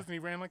his shoulders yeah. and he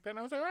ran like that. And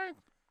I was like, all right.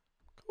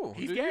 Cool.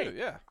 He's Do gay. you.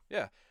 Yeah.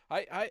 Yeah.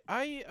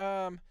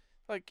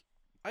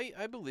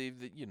 I believe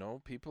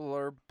that people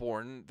are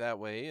born that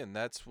way and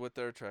that's what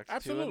they're attracted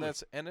Absolutely.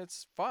 to, and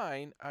it's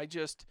fine. I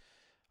just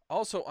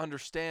also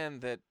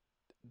understand that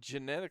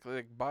genetically,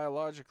 like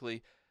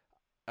biologically,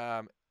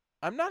 I'm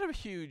not a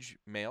huge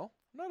male.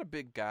 I'm not a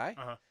big guy,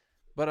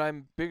 but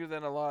I'm bigger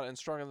than a lot and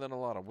stronger than a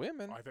lot of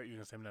women. Oh, I thought you were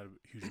going to say I'm not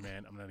a huge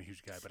man. I'm not a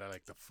huge guy, but I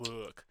like the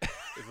fuck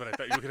is what I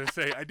thought you were going to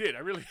say. I did. I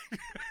really.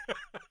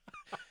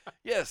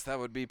 Yes, that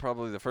would be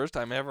probably the first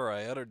time ever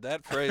I uttered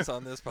that phrase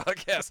on this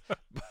podcast.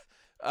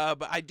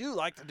 But I do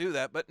like to do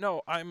that. But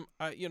no,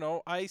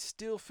 I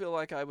still feel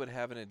like I would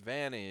have an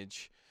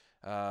advantage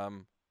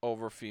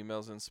over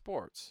females in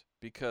sports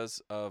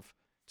because of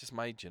just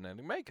my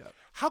genetic makeup.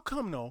 How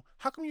come, though?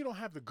 How come you don't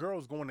have the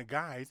girls going to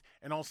guys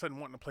and all of a sudden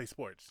wanting to play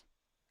sports?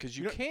 Because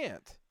you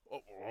can't.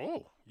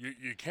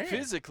 You can.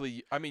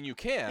 Physically, I mean, you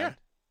can. Yeah.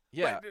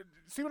 Yeah. But,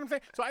 see what I'm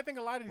saying? So I think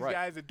a lot of these Right.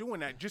 guys are doing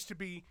that just to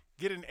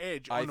get an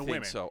edge I on the think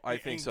women. so. I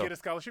and- think and so. Get a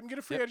scholarship and get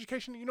a free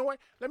education. You know what?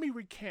 Let me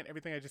recant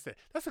everything I just said.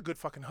 That's a good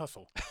fucking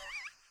hustle.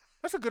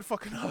 That's a good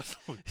fucking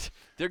hustle.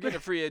 They're getting a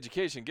free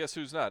education. Guess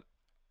who's not?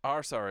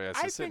 Our sorry ass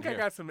I is sitting think I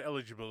here. got some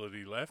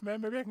eligibility left,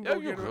 man. Maybe I can Yeah, go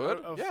you get could.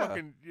 a Yeah.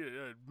 fucking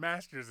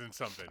master's in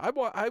something.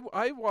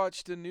 I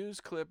watched a news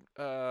clip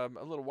a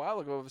little while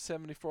ago of a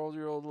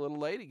 74-year-old little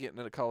lady getting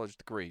a college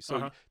degree.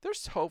 So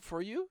there's hope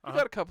for you. You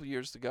got a couple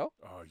years to go.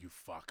 Oh, you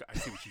fuck. I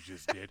see what you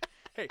just did.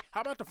 Hey,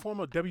 how about the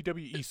former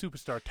WWE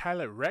superstar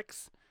Tyler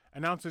Rex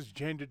announces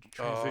gender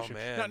transition?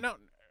 man. Now,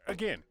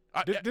 again,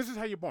 This is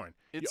how you're born.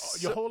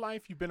 It's Your so- whole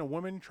life, you've been a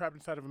woman trapped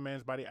inside of a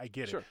man's body. I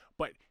get Sure. it.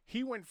 But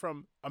he went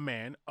from a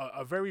man,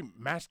 a very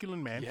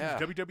masculine man, Yeah.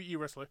 who's a WWE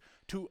wrestler,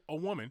 to a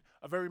woman,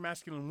 a very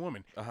masculine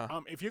woman.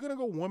 Uh-huh. If you're going to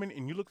go woman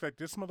and you look like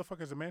this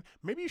motherfucker's a man,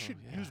 maybe you should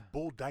use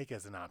Bull Dyke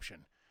as an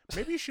option.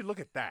 Maybe you should look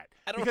at that.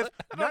 I don't, because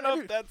I not don't know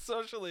every- if that's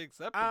socially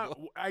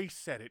acceptable. I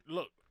said it.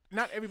 Look,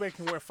 not everybody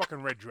can wear a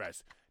fucking red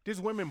dress. There's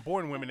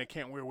born women that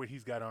can't wear what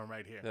he's got on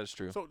right here. That's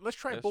true. So let's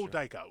try That's Bull true.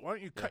 Dyke out. Why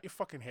don't you cut your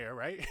fucking hair,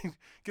 right?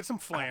 Get some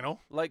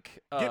flannel.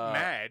 Like Get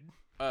mad.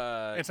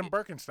 And some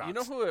Birkenstocks. You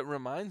know who it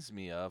reminds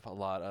me of a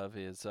lot of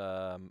is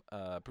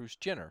Bruce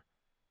Jenner.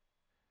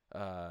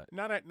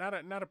 Not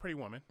a pretty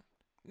woman.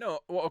 No,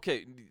 well,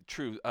 okay,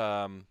 true.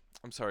 I'm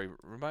sorry.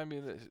 Remind me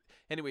of this.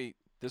 Anyway,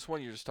 this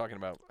one you're just talking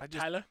about.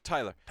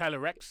 Tyler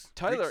Rex.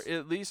 Tyler Rex.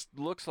 at least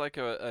looks like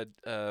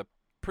a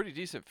pretty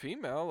decent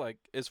female, like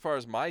as far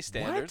as my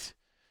standards.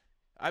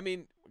 I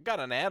mean, got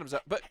an Adams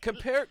out, but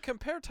compare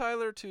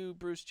Tyler to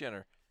Bruce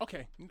Jenner.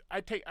 Okay,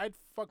 I'd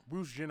fuck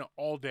Bruce Jenner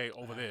all day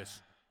over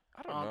this.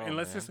 I don't know,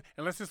 unless man.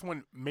 unless this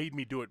one made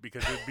me do it,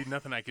 because there'd be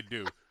nothing I could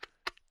do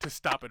to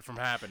stop it from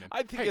happening. I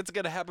think Hey, it's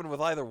gonna happen with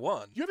either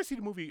one. You ever see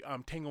the movie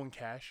Tango and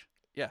Cash?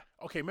 Yeah.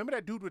 Okay, remember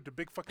that dude with the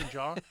big fucking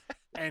jaw?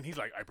 And he's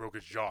like, I broke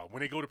his jaw.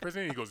 When they go to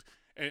prison, he goes,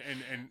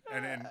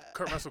 and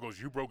Kurt Russell goes,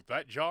 you broke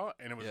that jaw?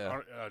 And it was Yeah.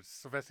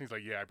 Sylvester. He's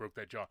like, yeah, I broke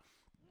that jaw.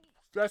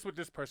 That's what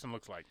this person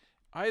looks like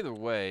Either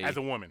way, as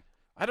a woman.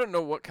 I don't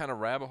know what kind of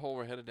rabbit hole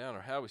we're headed down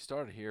or how we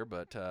started here,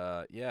 but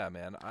yeah,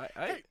 man.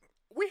 Hey,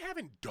 we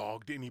haven't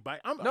dogged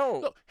anybody. No,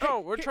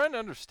 look, we're trying to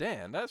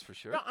understand. That's for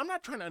sure. No, I'm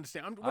not trying to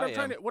understand. I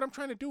What I'm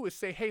trying to do is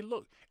say, hey,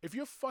 look, if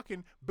you're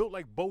fucking built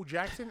like Bo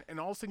Jackson and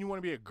all of a sudden you want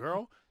to be a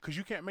girl because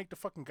you can't make the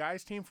fucking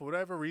guys team for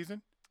whatever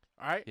reason,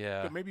 all right?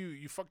 Yeah. But maybe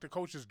you fucked the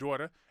coach's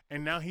daughter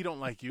and now he don't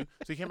like you,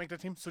 so you can't make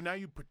that team. So now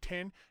you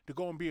pretend to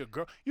go and be a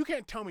girl. You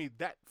can't tell me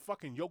that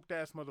fucking yoked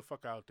ass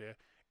motherfucker out there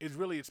is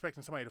really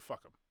expecting somebody to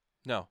fuck him.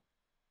 No,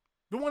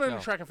 The one in No.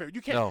 the track and field.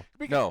 You can't.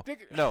 no,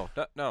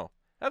 because- no,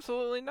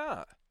 absolutely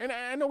not. And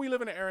I know we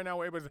live in an era now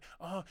where everybody's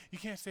like, oh, you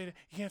can't say that.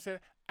 You can't say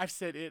that. I've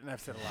said it, and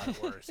I've said a lot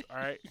of worse. All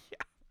right?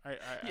 I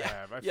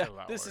have. I've Yeah, said a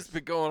lot this worse. has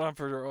been going on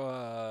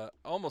for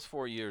almost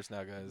 4 years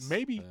now, guys.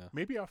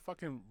 Maybe our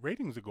fucking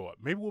ratings will go up.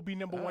 Maybe we'll be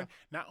number one,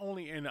 not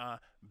only in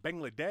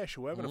Bangladesh,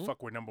 whoever the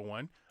fuck we're number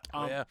one.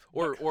 Yeah,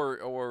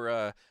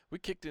 or we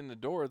kicked in the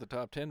door of the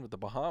top 10 with the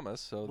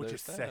Bahamas, so Which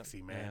there's is that.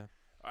 sexy, man.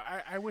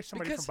 Yeah. I wish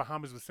somebody Because- from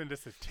Bahamas would send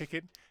us a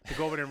ticket to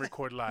go over there and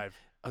record live.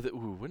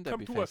 Ooh, wouldn't that Come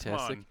be to us,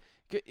 fantastic?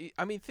 man.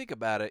 I mean, think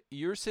about it.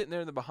 You're sitting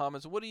there in the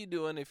Bahamas. What are you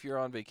doing if you're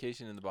on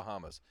vacation in the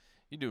Bahamas?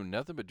 You're doing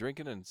nothing but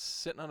drinking and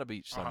sitting on a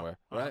beach somewhere,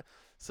 right?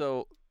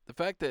 So the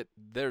fact that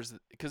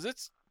because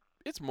it's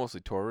mostly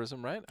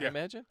tourism, right? Yeah. I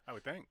imagine. I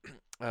would think.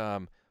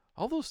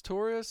 All those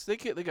tourists, they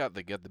got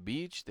the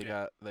beach, they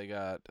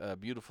got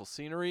beautiful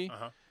scenery,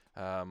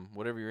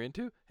 whatever you're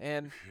into,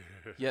 and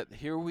yet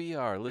here we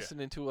are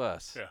listening to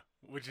us. Yeah,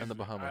 which is And the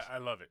Bahamas. I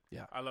love it.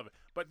 Yeah. I love it.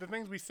 But the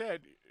things we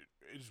said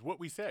is what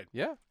we said.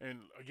 Yeah.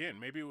 And again,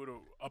 maybe it would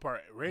up our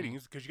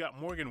ratings because you got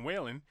Morgan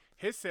Whalen.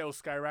 His sales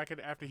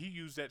skyrocketed after he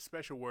used that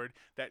special word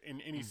that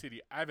in any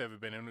city I've ever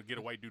been in to get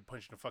a white dude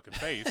punched in the fucking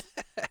face.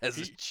 As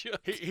he, it should.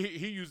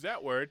 he used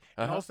that word,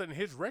 and all Uh-huh. of a sudden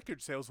his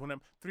record sales went up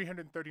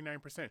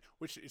 339%,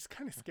 which is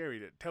kind of scary.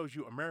 That tells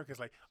you America's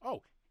like,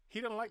 oh, he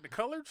doesn't like the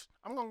colors.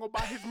 I'm gonna go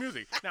buy his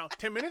music. Now,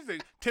 10 minutes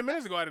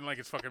ago, I didn't like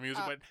his fucking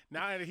music, but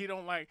now that he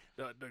don't like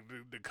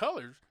the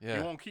colors, Yeah.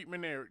 he won't keep him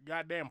in their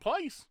goddamn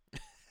place.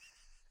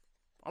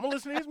 I'm gonna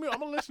listen to his music. I'm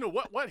gonna listen to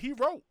what he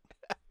wrote.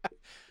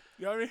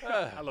 You know what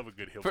I mean? I love a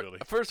good hillbilly.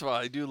 First of all,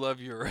 I do love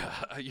your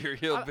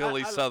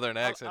hillbilly I Southern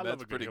I accent. love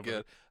That's a good pretty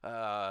good.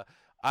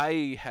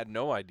 I had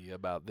no idea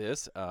about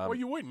this. Well,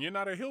 you wouldn't. You're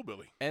not a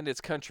hillbilly. And it's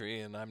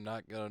country, and I'm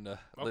not going to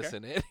Okay.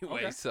 listen anyway.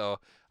 Okay. So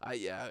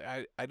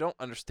I don't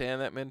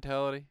understand that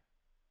mentality,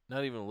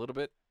 not even a little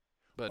bit.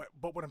 But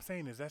But what I'm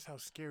saying is that's how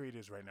scary it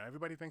is right now.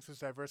 Everybody thinks it's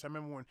diverse. I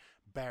remember when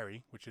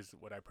Barry, which is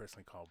what I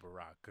personally call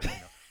Barack, because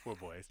we're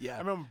boys. Yeah. I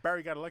remember when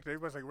Barry got elected.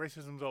 Everybody's like,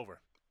 racism's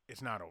over.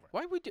 It's not over.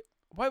 why would you?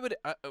 Why would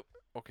it?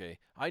 Okay,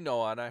 I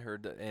know, and I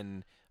heard that,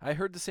 and I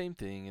heard the same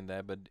thing, and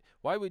that. But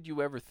why would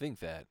you ever think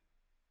that?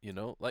 You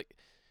know, like,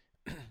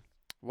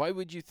 why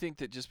would you think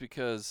that just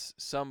because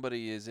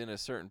somebody is in a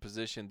certain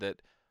position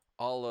that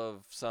all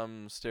of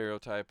some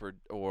stereotype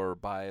or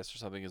bias or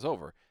something is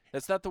over?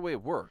 That's not the way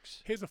it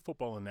works. Here's a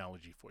football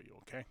analogy for you,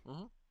 okay?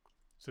 Mhm.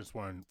 Since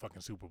we're on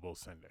fucking Super Bowl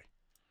Sunday.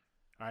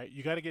 All right,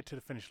 you got to get to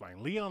the finish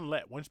line. Leon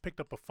Lett once picked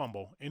up a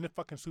fumble in the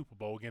fucking Super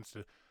Bowl against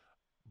the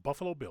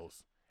Buffalo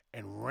Bills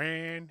and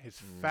ran his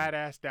fat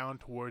ass down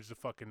towards the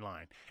fucking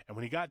line. And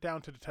when he got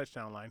down to the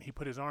touchdown line, he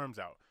put his arms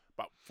out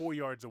about 4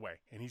 yards away,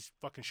 and he's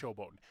fucking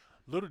showboating.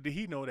 Little did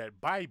he know that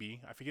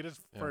Bybee, I forget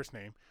his first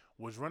name,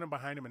 was running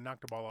behind him and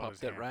knocked the ball out of Popped his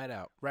that hand. right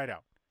out. Right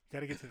out. You got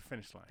to get to the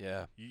finish line.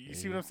 Yeah. You Yeah,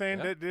 see what I'm saying?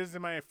 yeah. This is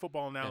my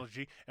football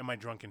analogy and my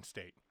drunken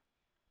state.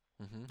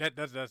 Mhm.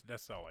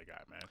 That's all I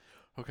got, man.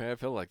 Okay, I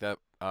feel like that.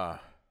 I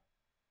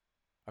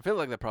feel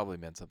like that probably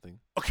meant something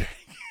Okay.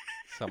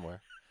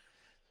 somewhere.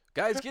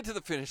 Guys, get to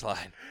the finish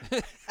line.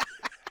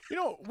 You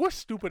know, we're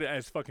stupid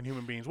as fucking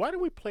human beings. Why do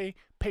we pay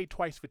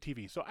twice for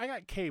TV? So I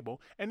got cable,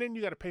 and then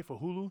you got to pay for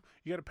Hulu.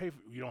 You got to pay for,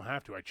 you don't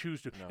have to. I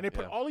choose to. No, and they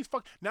put yeah. all these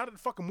now that the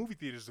fucking movie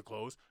theaters are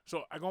closed.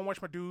 So I go and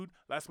watch my dude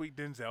last week,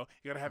 Denzel.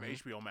 You got to have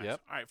HBO Max.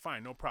 Yep. All right,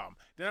 fine, no problem.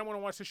 Then I want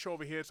to watch this show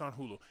over here. It's on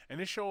Hulu. And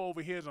this show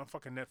over here is on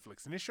fucking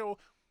Netflix. And this show,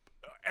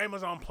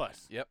 Amazon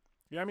Plus. Yep.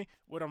 You know what I mean?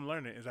 What I'm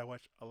learning is I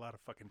watch a lot of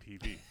fucking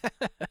TV.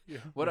 Yeah.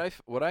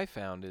 What I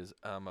found is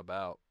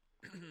about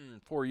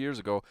 4 years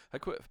ago I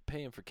quit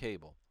paying for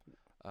cable.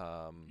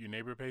 Your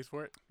neighbor pays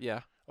for it?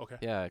 Yeah, Okay.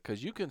 yeah,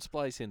 because you can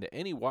splice into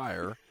any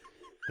wire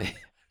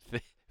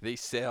they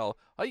sell.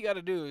 All you got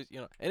to do is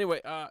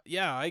Anyway,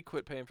 yeah, I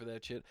quit paying for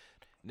that shit.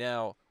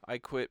 Now I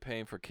quit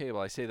paying for cable.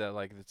 I say that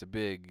like it's a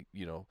big,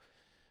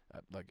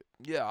 like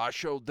yeah, I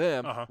showed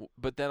them, Uh-huh.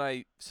 but then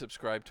I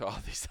subscribe to all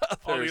these others.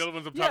 All the other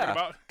ones I'm talking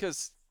about?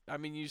 Because I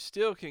mean, you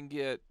still can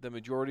get the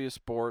majority of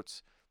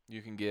sports.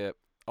 You can get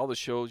all the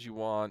shows you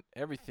want,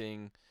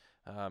 everything.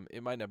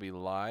 It might not be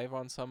live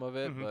on some of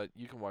it, Mhm. but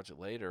you can watch it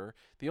later.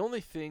 The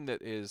only thing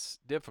that is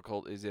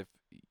difficult is if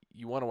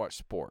you want to watch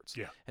sports,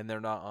 Yeah. and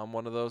they're not on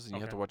one of those, and you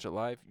have Okay. to watch it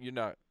live.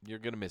 You're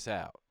gonna miss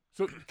out.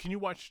 So can you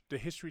watch the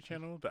History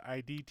Channel, the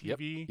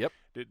IDTV, Yep.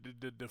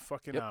 the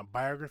fucking Yep.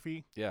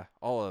 biography? Yeah,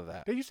 all of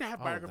that. They used to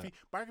have All of biography.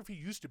 Biography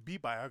used to be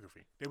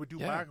biography. They would do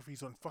Yeah.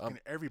 biographies on fucking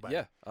everybody.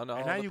 Yeah, on all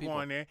And now the you people.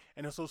 go on there,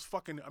 and it's those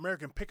fucking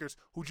American pickers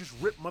who just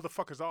rip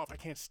motherfuckers off. I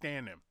can't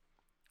stand them.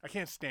 I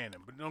can't stand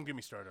them. But don't get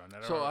me started on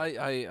that. So All right.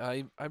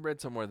 I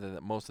read somewhere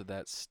that most of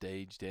that's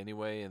staged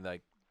anyway, and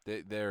like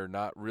they're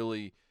not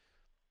really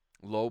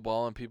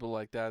lowballing people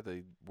like that.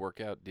 They work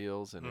out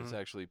deals, and it's Mhm.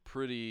 actually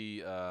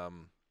pretty.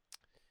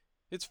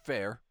 It's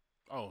fair.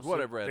 Oh, what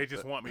so I've read, they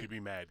just but- want me to be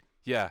mad.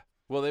 Yeah.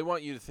 Well, they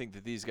want you to think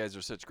that these guys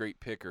are such great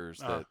pickers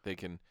that they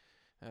can.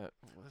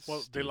 That's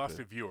Well, they lost a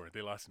stupid. viewer.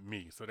 They lost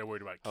me, so they're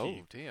worried about Oh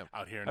Keith damn!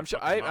 out here. In I'm the sure.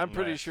 fucking I'm Mountain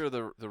pretty West. sure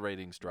the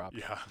ratings dropped.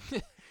 Yeah.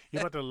 You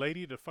know about the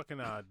lady, the fucking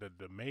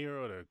the mayor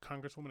or the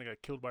congresswoman that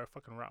got killed by her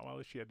fucking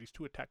Rottweilers? She had these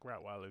 2 attack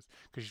Rottweilers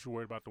because she's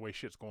worried about the way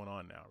shit's going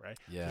on now, right?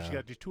 So Yeah. she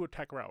got these 2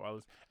 attack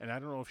Rottweilers, and I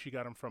don't know if she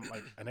got them from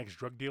like an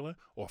ex-drug dealer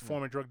or a Mm.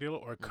 former drug dealer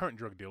or a current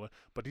drug dealer,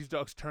 but these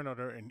dogs turned on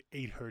her and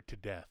ate her to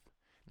death.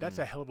 That's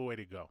a hell of a way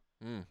to go.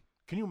 Mm.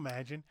 Can you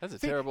imagine? That's a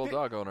See, terrible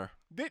dog owner.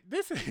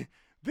 This is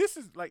this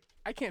is like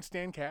I can't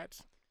stand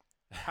cats.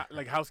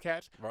 Like house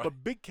cats, Right.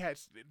 but big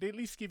cats, they at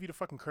least give you the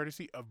fucking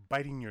courtesy of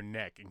biting your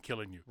neck and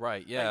killing you.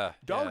 Right? Like, Yeah.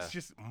 dogs yeah.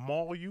 just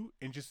maul you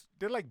and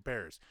they're like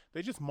bears.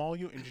 They just maul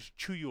you and just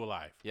chew you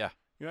alive. Yeah.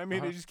 You know what I mean?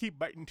 Uh-huh. They just keep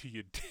biting to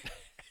you.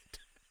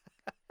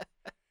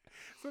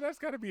 So that's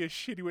got to be a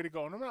shitty way to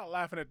go. And I'm not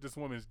laughing at this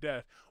woman's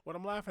death. What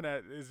I'm laughing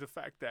at is the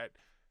fact that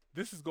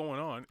this is going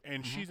on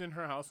and Mm-hmm. she's in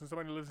her house and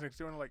somebody lives next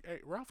door and like,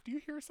 hey, Ralph, do you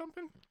hear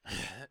something?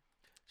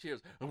 She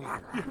goes.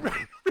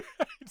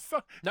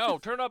 So, No,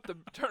 turn up the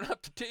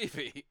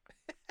TV.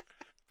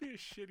 be a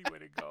shitty way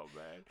to go,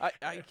 man.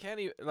 I can't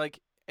even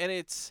and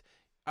it's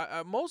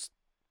most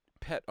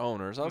pet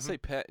owners. I'll Mhm. say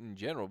pet in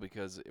general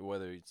because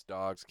whether it's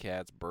dogs,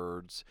 cats,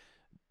 birds,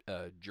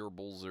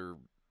 gerbils, or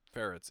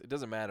ferrets, it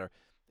doesn't matter.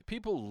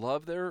 People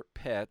love their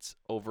pets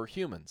over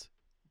humans.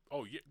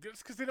 Oh, yeah,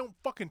 that's because they don't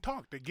fucking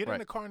talk. They get in Right.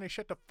 the car and they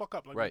shut the fuck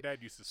up like Right. my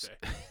dad used to say.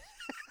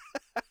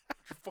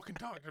 You fucking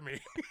talk to me.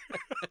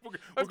 we're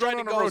I'm going trying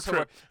on to a go road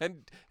somewhere. trip.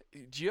 And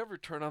do you ever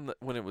turn on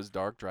when it was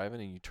dark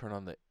driving and you turn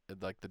on the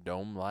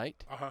dome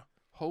light? Uh-huh.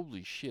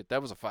 Holy shit,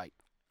 that was a fight.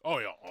 Oh,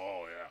 yeah.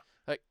 Oh, yeah.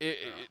 Like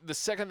the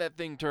second that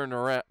thing turned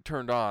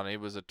on, it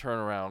was a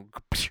turnaround.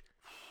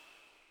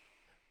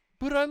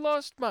 But I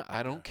lost my.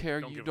 I don't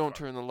care. Don't You give a don't fuck.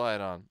 turn the light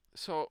on.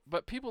 So,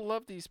 but people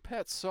love these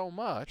pets so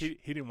much. He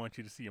didn't want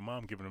you to see your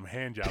mom giving him a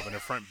hand job in the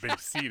front bench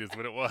seat is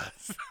what it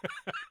was.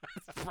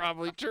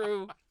 Probably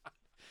true.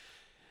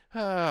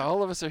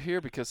 All of us are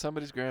here because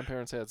somebody's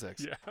grandparents had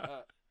sex.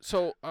 Yeah.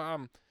 So,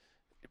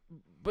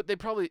 but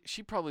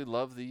she probably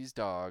loved these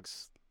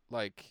dogs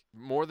like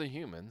more than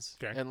humans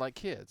 'Kay. and like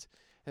kids.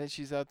 And then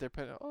she's out there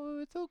petting. Oh,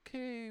 it's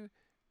okay,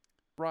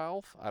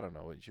 Ralph. I don't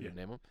know what you would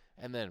name him.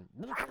 And then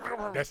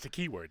That's the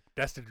key word.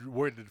 That's the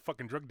word that the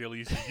fucking drug dealer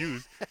used to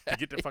use to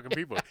get the fucking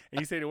people.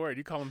 And you say the word,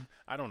 you call him,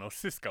 I don't know,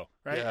 Cisco,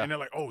 right? Yeah. And they're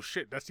like, oh,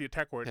 shit, that's the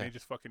attack word. Yeah. And they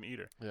just fucking eat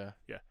her. yeah,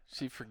 Yeah.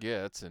 she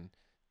forgets and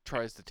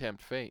tries to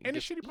tempt fate. And the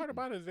gets shitty part eaten.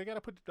 about it is they got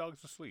to put the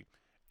dogs to sleep.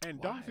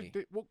 And dogs,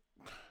 Why?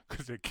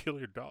 because they're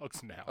killer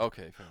dogs now.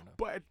 Okay, fair enough.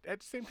 But at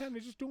the same time,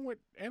 they're just doing what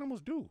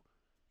animals do.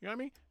 You know what I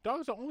mean?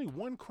 Dogs are only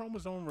one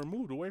chromosome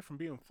removed away from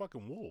being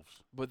fucking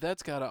wolves. But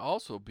that's got to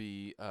also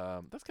be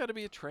that's got to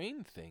be a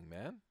trained thing,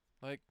 man.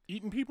 Like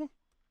Eating people?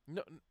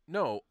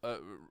 no,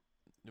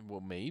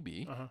 well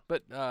maybe, Uh-huh.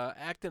 but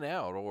acting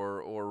out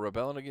or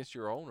rebelling against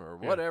your owner or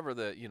Yeah. whatever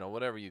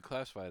whatever you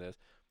classify it as.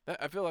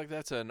 I feel like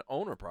that's an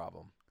owner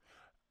problem.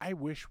 I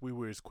wish we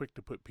were as quick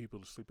to put people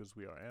to sleep as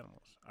we are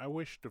animals. I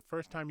wish the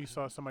first time you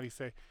saw somebody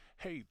say,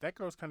 "Hey, that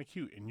girl's kind of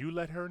cute," and you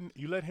let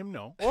him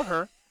know or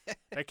her,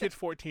 That kid's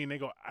 14. They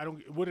go, I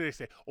don't. What do they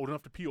say? Old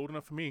enough to pee, old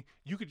enough for me.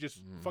 You could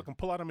just fucking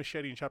pull out a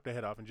machete and chop their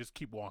head off and just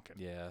keep walking.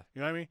 Yeah.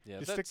 You know what I mean? Yeah,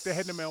 just stick their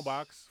head in the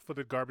mailbox for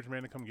the garbage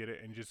man to come get it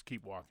and just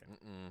keep walking.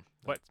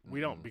 But we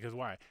don't, because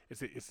why?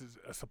 It's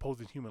a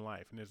supposed human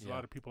life, and there's a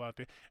lot of people out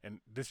there. And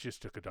this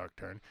just took a dark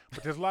turn.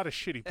 But there's a lot of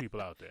shitty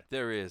people out there.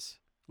 There is.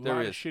 A There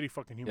lot is. of shitty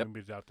fucking human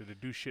beings out there that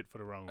do shit for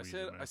the wrong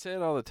reason. Man. I say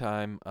it all the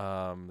time.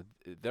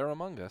 They're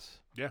among us.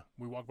 Yeah,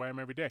 we walk by them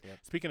every day. Yep.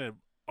 Speaking of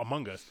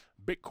Among Us,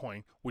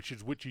 Bitcoin, which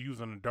is what you use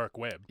on the dark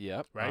web,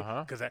 Yep. right?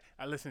 Uh-huh. Because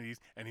I listen to these,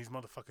 and these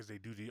motherfuckers, they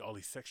do all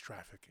these sex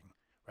trafficking,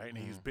 right? And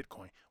they use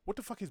Bitcoin. What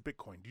the fuck is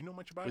Bitcoin? Do you know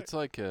much about It's it?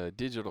 like a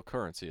digital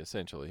currency,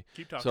 essentially.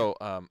 Keep talking. So,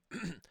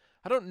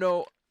 I don't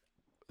know.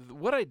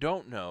 What I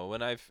don't know,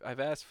 and I've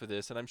asked for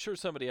this, and I'm sure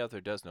somebody out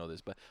there does know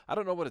this, but I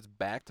don't know what it's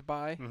backed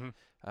by.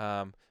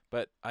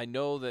 But I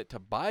know that to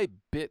buy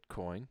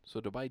Bitcoin, so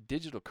to buy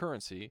digital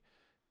currency,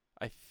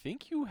 I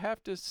think you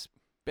have to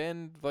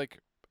spend like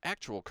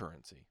actual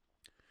currency.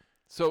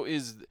 So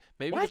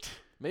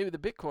maybe the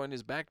Bitcoin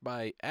is backed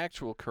by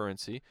actual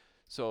currency.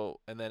 So,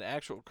 and then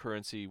actual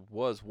currency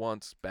was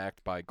once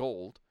backed by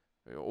gold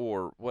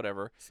or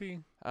whatever. See,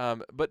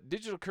 But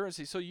digital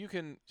currency, so you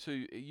can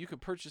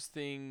purchase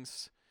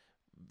things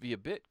via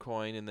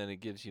Bitcoin, and then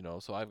it gives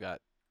so I got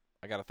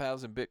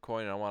 1,000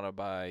 Bitcoin, and I want to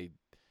buy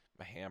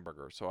a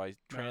hamburger, so I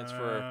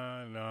transfer.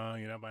 No,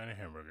 you're not buying a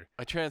hamburger.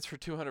 I transfer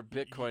 200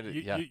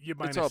 Bitcoin. You're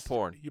buying it's all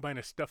porn. You're buying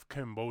a stuffed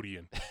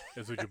Cambodian.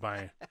 Is what you're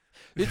buying.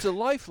 It's a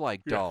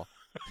lifelike Yeah. doll.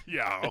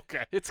 Yeah,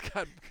 okay. It's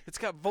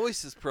got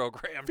voices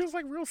programmed. Feels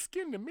like real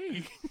skin to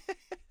me.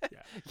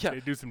 Yeah. They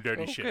do some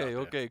dirty shit. out there.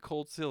 Okay.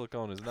 Cold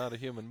silicone is not a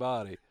human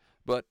body,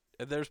 but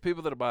there's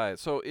people that buy it.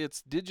 So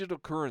it's digital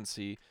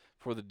currency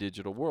for the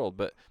digital world,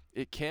 but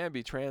it can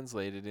be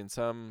translated in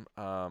some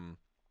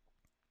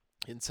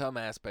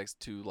aspects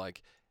to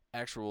like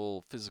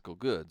actual physical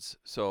goods.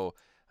 So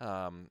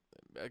a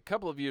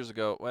couple of years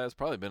ago, well, it's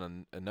probably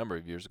been a number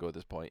of years ago at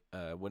this point,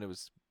 when it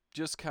was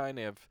just kind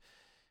of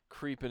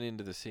creeping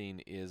into the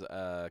scene, is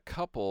a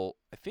couple,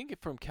 I think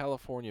from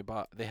California,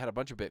 they had a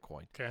bunch of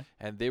Bitcoin. Okay.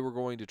 And they were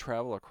going to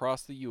travel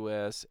across the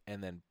U.S.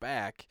 and then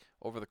back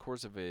over the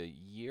course of a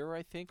year,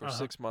 I think, or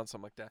 6 months,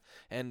 something like that,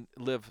 and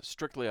live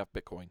strictly off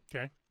Bitcoin.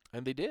 Okay.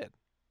 And they did.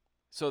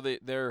 So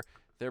their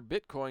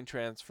Bitcoin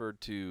transferred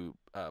to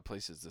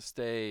places to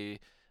stay,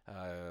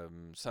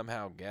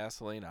 somehow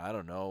gasoline, I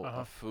don't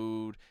know,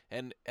 food,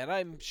 and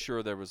I'm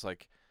sure there was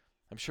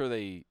I'm sure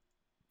they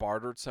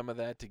bartered some of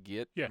that to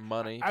get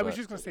money. I was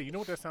just gonna say, you know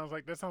what that sounds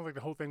like? That sounds like the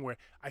whole thing where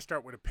I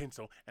start with a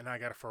pencil and I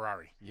got a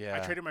Ferrari. Yeah. I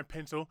traded my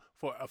pencil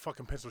for a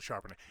fucking pencil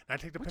sharpener. And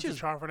I take the pencil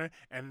sharpener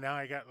and now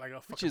I got like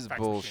a fucking which is fax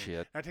bullshit. machine.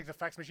 And I take the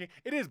fax machine.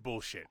 It is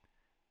bullshit.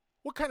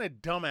 What kind of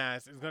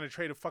dumbass is gonna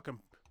trade a fucking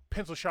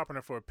pencil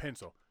sharpener for a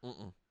pencil?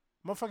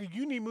 Motherfucker,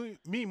 you need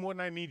me more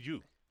than I need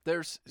you.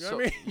 There's You know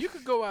what I mean? you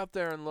could go out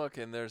there and look,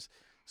 and there's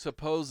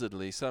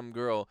supposedly some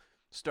girl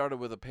started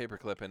with a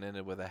paperclip and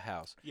ended with a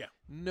house. Yeah.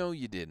 No,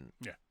 you didn't.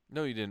 Yeah.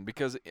 No, you didn't,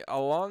 because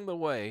along the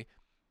way,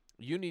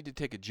 you need to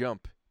take a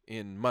jump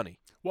in money.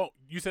 Well,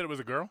 you said it was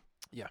a girl?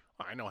 Yeah.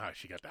 I know how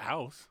she got the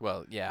house.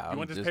 Well, yeah. You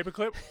want this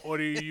paperclip or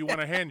do you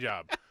want a hand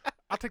job?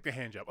 I'll take the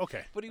hand job.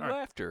 Okay. But he All right.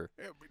 left her.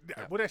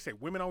 What did I say?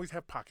 Women always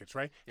have pockets,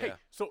 right? Hey, Yeah.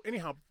 so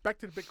anyhow, back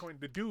to the Bitcoin.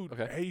 The dude,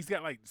 Okay. hey, he's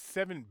got like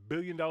 $7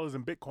 billion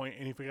in Bitcoin,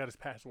 and he forgot his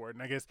password.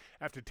 And I guess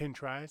after 10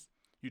 tries,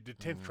 the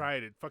 10th try,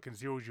 it fucking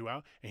zeroes you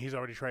out, and he's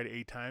already tried it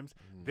 8 times.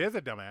 There's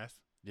a dumbass.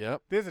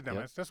 Yep. There's a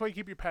dumbass. That's why you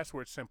keep your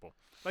password simple.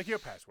 Like your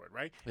password,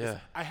 right? Yeah.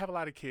 I have a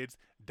lot of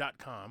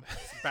kids.com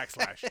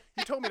 /.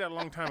 You told me that a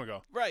long time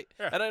ago. Right.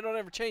 Yeah. And I don't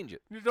ever change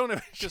it. You don't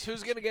ever Just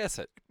who's going to guess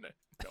it?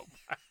 Nobody.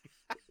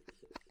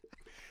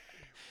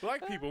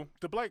 Black people,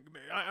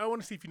 I want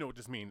to see if you know what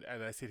this means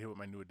as I sit here with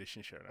my New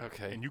Edition shirt on.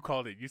 Okay. And you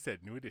called it, you said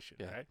New Edition,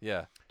 Yeah. right?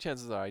 Yeah.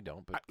 Chances are I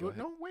don't, but go ahead.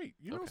 No, wait.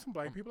 You know Okay. some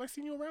black people. I've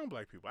seen you around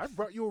black people. I've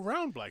brought you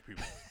around black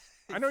people.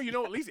 I know you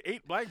know at least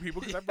 8 black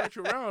people because I brought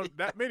you around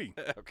that many.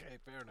 Okay,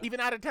 fair enough. Even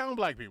out of town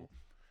black people.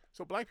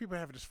 So black people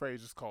have this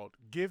phrase. It's called,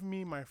 give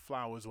me my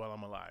flowers while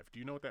I'm alive. Do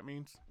you know what that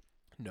means?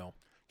 No.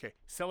 Okay.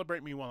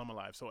 Celebrate me while I'm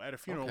alive. So at a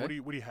funeral, Okay.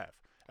 what do you have?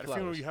 At a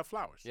funeral, Flowers. you have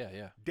flowers. Yeah,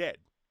 yeah. Dead.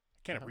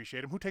 Can't appreciate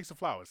them. Who takes the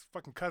flowers?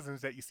 Fucking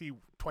cousins that you see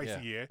twice Yeah.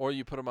 a year. Or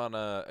you put them at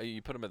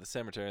the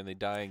cemetery and they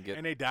die and get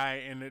And they die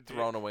and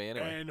thrown away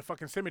anyway. And the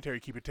fucking cemetery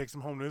keeper takes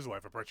them home to his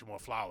wife. I brought you more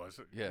flowers.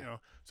 Yeah. You know.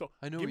 So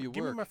I know give, where you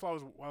give me work. my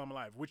flowers while I'm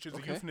alive, which is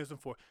Okay. a euphemism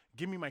for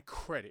give me my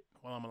credit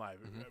while I'm alive.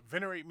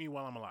 Venerate me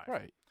while I'm alive.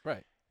 Right,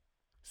 right.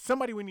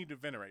 Somebody we need to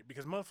venerate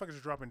because motherfuckers are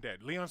dropping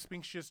dead. Leon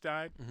Spinks just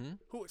died. Mm-hmm.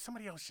 Who?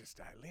 Somebody else just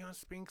died. Leon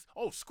Spinks.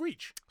 Oh,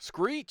 Screech.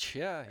 Screech,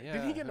 yeah.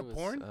 Did he get into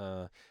porn?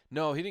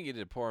 No, he didn't get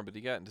into porn, but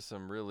he got into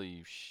some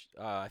really,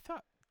 I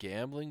thought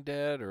gambling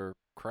debt or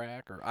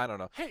crack or I don't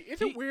know. Hey,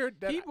 is it weird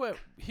that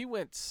he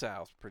went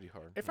south pretty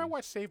hard. if I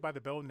watch Saved by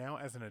the Bell now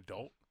as an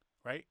adult,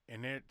 right,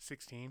 and they're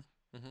 16,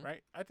 Mhm.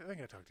 right? I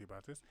think I talked to you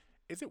about this.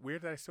 Is it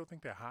weird that I still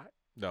think they're hot?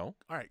 No.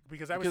 All right,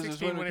 because I was Because it's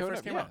 16 when when we it came first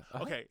up, came yeah, out.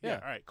 uh-huh, Okay, yeah.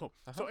 all right, cool.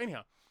 So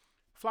anyhow,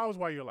 flowers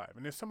while you're alive.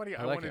 And there's somebody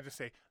I like wanted it. to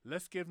say,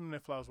 let's give them their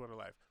flowers while they're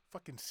alive.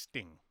 Fucking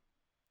Sting.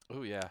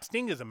 Oh yeah.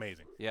 Sting is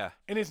amazing, Yeah.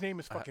 and his name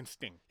is fucking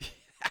Sting.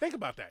 Think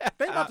about that.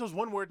 Think about those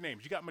one-word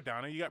names. You got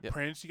Madonna, you got Yep.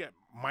 Prince, you got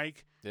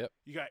Mike, Yep.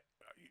 you got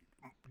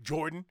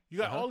Jordan, you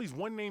got Uh-huh. all these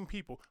one-name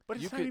people. But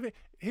it's You not could- even.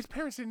 His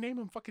parents didn't name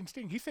him fucking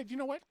Sting. He said, "You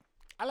know what?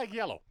 I like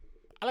yellow.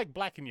 I like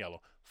black and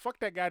yellow. Fuck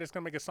that guy that's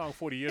gonna make a song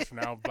 40 years from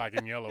now, black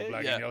and yellow,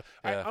 black Yeah. and yellow.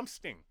 Yeah. I'm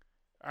Sting.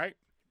 All right,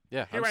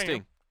 Yeah. Here I'm I am.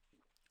 Sting.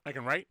 I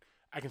can write,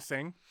 I can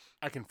sing,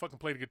 I can fucking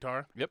play the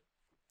guitar. Yep.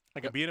 I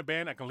can be in a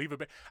band. I can leave a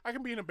band. I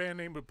can be in a band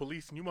named the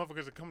Police, and you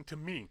motherfuckers will come to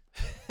me.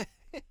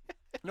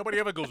 Nobody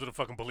ever goes to the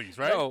fucking police,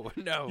 right?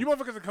 No. You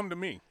motherfuckers will come to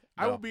me.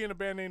 I No. will be in a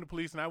band named the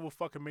Police, and I will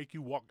fucking make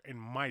you walk in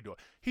my door.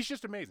 He's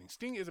just amazing.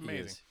 Sting is He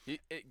amazing. is.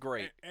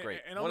 Great. And,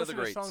 Great. And I One of the listened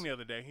to greats. a song the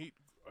other day. He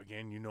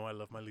again, you know, I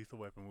love my Lethal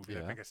Weapon movie. I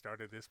Yeah. think I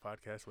started this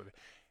podcast with it.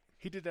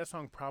 He did that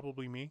song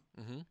 "Probably Me"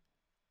 Mm-hmm.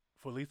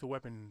 for Lethal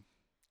Weapon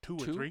 2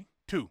 or Two? 3.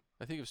 2.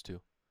 I think it was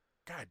 2.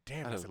 God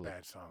damn, I that's a don't know.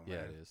 bad song, Yeah,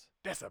 man. it is.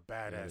 That's a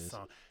badass is.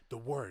 song. The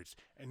words,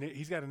 and then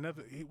he's got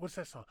another. What's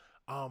that song?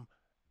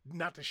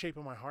 Not the Shape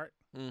of My Heart.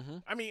 Mm-hmm.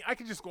 I mean, I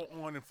could just go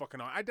on and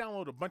fucking on. I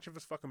downloaded a bunch of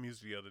his fucking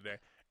music the other day,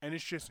 and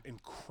it's just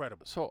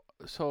incredible.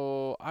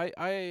 So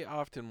I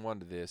often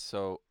wonder this.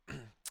 So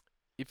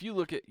if you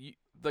look at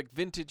like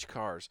vintage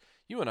cars,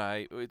 you and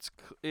I,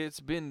 it's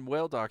been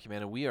well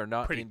documented. We are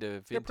not Pretty.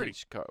 into They're pretty.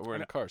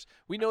 vintage cars.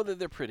 We know that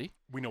they're pretty,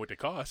 We know what they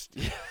cost.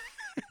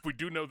 We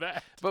do know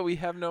that. but we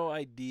have no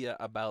idea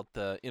about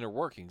the inner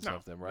workings No,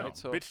 of them, right? no.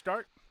 So Bitch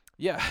start.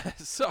 yeah.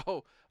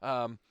 So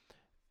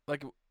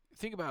like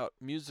think about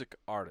music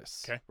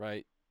artists, 'Kay.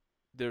 right?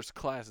 There's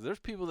classes. There's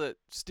people that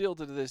still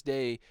to this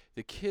day,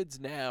 the kids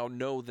now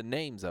know the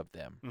names of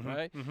them,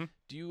 right? Mm-hmm.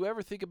 Do you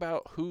ever think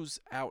about who's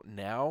out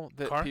now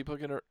that Car? people are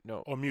gonna no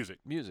Or music.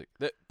 music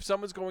that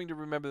someone's going to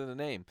remember the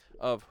name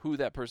of who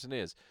that person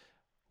is?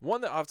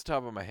 One that off the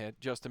top of my head,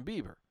 Justin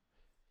Bieber.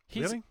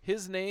 Really?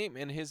 His name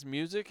and his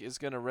music is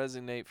gonna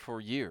resonate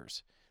for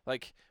years.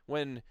 Like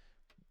when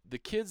the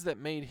kids that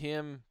made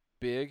him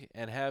big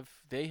and have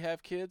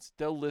kids,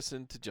 they'll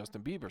listen to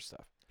Justin Bieber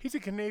stuff. He's a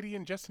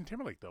Canadian Justin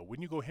Timberlake, though.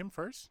 Wouldn't you go him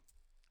first?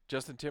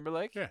 Justin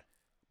Timberlake? Yeah.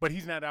 But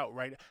he's not out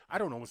right. I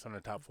don't know what's on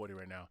the top 40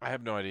 right now. I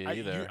have no idea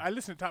either. I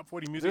listen to top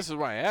 40 music. This is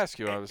why I asked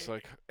you. I was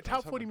like,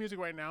 Top 40 music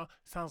right now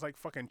sounds like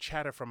fucking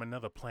chatter from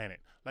another planet.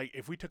 Like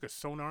if we took a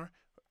sonar,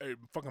 a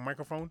fucking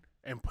microphone,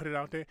 and put it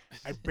out there,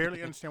 I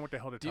barely understand what the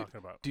hell they're talking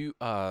about. Do you,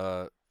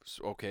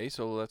 okay,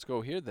 so let's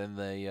go here then.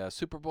 The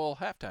Super Bowl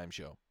halftime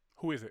show,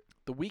 Who is it?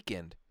 The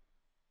Weeknd,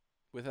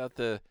 without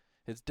the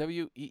it's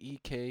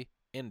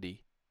WEEKND,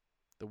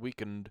 The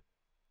Weeknd.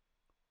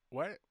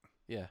 What?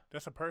 Yeah,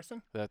 That's a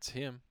person? that's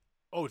him.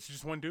 Oh, it's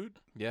just one dude?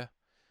 Yeah,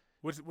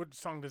 What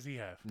song does he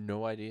have?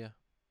 no idea.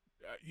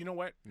 You know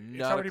what?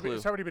 Not a clue.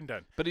 It's already been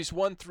done. But he's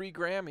won 3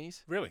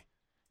 Grammys. Really?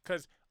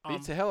 Because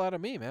Beats the hell out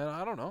of me, man.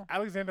 I don't know.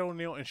 Alexander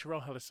O'Neal and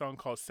Sherelle had a song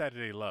called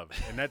Saturday Love,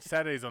 and that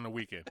Saturday's on the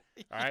weekend.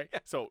 All right?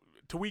 So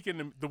the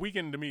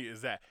weekend to me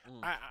is that.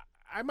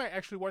 I might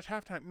actually watch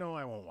halftime. No,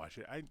 I won't watch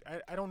it.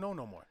 I don't know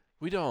no more.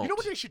 We don't. You know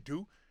what they should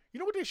do? You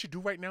know what they should do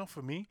right now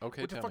for me?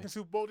 Okay, with the tell fucking me.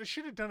 Super Bowl? They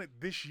should have done it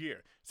this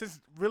year. Since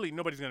really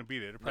nobody's going to be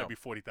there. There'll probably No. be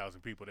 40,000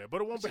 people there.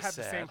 But it won't It's have just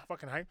the same sad.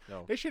 fucking hype.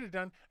 No. They should have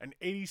done an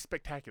 80s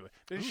spectacular.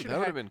 They Ooh, should that have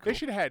would've been cool. They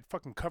should have had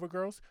fucking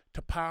CoverGirls,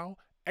 T'Pau,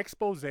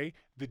 Expose,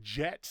 The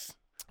Jets.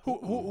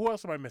 Who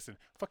else am I missing?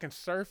 Fucking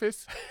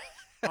Surface.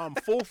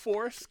 Full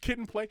Force, Kid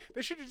and Play.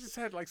 They should have just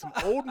had like some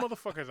old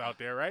motherfuckers out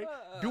there, right?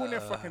 Doing their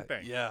fucking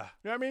thing. Yeah.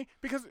 You know what I mean?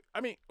 Because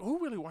who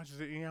really watches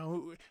it? You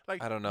know,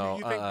 like I don't know.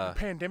 You think the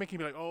pandemic, you'd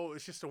be like, oh,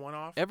 it's just a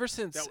one-off. Ever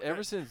since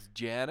That- since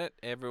Janet,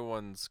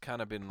 everyone's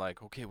kind of been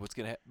like, okay, what's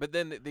gonna happen? But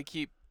then they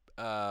keep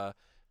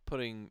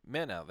putting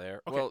men out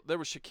there. Okay. Well, there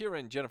was Shakira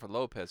and Jennifer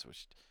Lopez,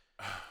 which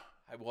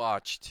I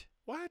watched.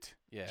 What?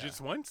 Yeah,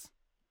 Just once?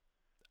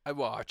 I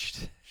watched.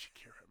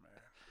 Shakira,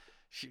 man.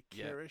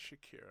 Yeah.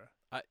 Shakira.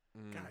 I,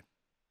 God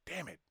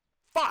damn it.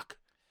 Fuck.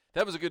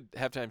 that was a good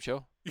halftime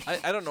show.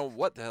 I don't know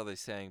what the hell they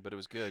sang, but it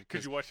was good.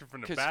 Because you watched it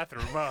from the 'cause-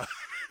 bathroom, huh?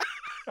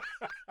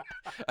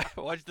 I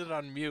watched it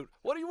on mute.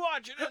 What are you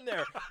watching in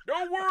there?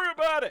 Don't worry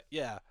about it.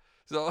 Yeah.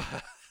 So,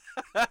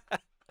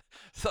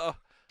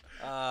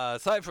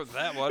 aside from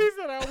that one, He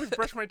said, I always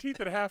brush my teeth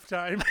at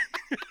halftime.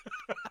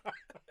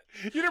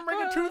 You didn't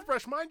bring a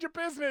toothbrush. Mind your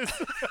business.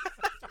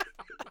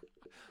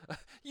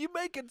 you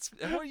making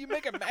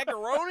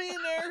macaroni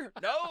in there?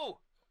 No.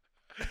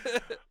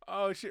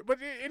 Oh, shit. But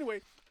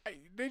anyway,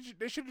 they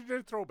should have did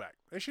a throwback.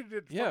 They should have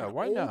did Yeah, fucking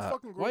why old not?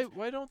 fucking Why groups.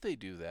 why don't they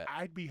do that?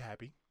 I'd be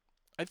happy.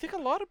 I think a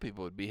lot of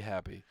people would be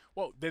happy.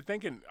 Well, they're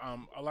thinking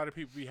a lot of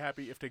people be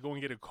happy if they go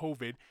and get a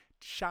COVID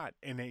shot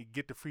and they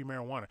get the free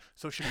marijuana.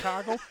 So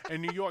Chicago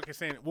and New York are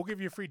saying, we'll give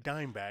you a free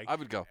dime bag. I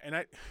would go. And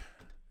I...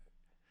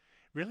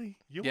 Really?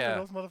 You're Yeah.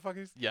 one of those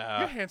motherfuckers? Yeah.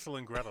 You're Hansel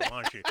and Gretel,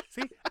 aren't you?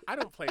 See, I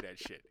don't play that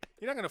shit.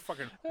 You're not going to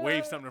fucking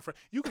wave something in front.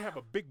 You can have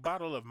a big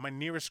bottle of my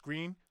Nearest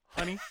Green,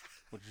 honey,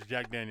 which is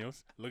Jack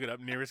Daniels. Look it up,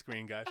 Nearest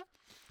Green, guys.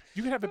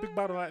 You can have a big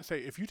bottle of that and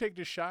say, if you take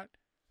this shot,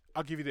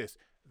 I'll give you this.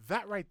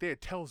 That right there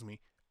tells me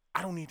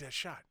I don't need that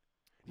shot.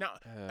 Now,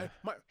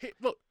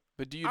 look,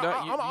 But do you I- not?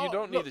 I'm- You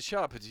don't need look. the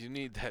shot, but you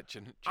need that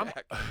Jack.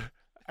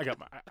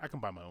 I can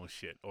buy my own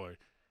shit, or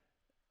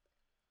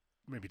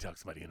maybe talk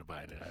somebody into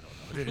buying it. I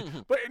don't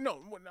know. But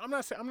no,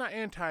 I'm not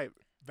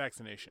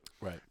anti-vaccination.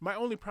 Right. My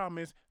only problem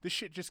is this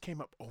shit just came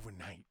up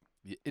overnight.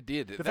 It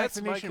did. The That's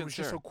my vaccination was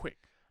just so concern. quick.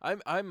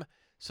 I'm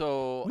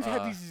so. We've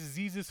had these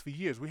diseases for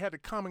years. We had the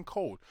common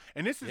cold,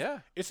 and this is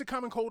it's a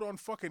common cold on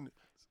fucking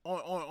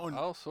on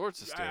all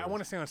sorts of steroids. I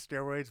want to say on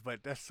steroids,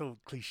 but that's so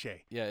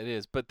cliche. Yeah, it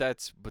is. But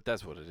that's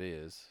what it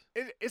is.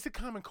 It's a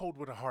common cold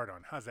with a heart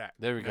on. How's that?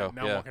 There we go.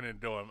 Now I'm walking in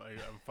the door.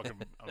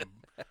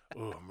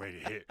 I'm ready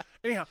to hit.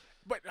 Anyhow,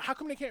 but how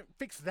come they can't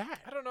fix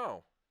that? I don't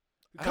know.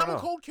 Common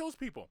cold kills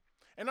people,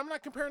 and I'm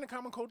not comparing the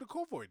common cold to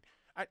COVID.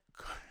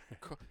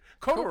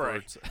 Code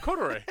words.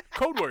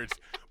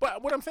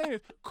 But what I'm saying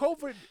is,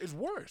 COVID is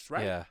worse,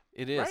 right? Yeah,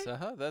 it is.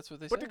 Right? That's what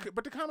they say.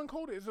 But the common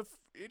cold it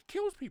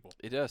kills people.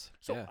 It does.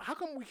 So yeah. how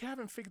come we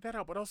haven't figured that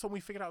out? But also we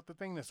figured out the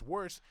thing that's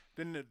worse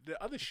than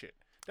the other shit.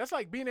 That's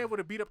like being able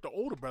to beat up the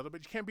older brother,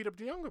 but you can't beat up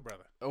the younger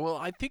brother. Well,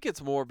 I think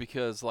it's more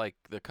because like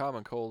the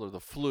common cold or the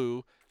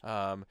flu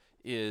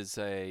is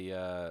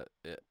a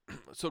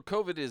so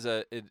COVID is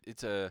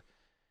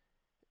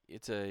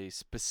it's a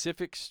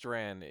specific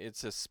strand.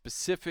 It's a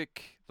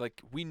specific,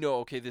 like, we know,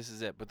 okay, this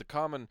is it. But the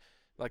common,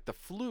 like the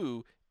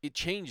flu, it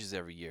changes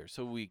every year.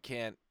 So we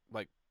can't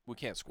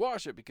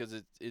squash it because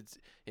it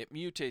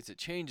mutates, it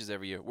changes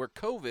every year. Where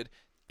COVID,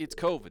 it's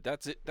COVID.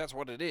 That's it. That's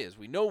what it is.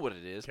 We know what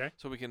it is,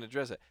 so we can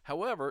address it.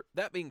 However,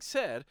 that being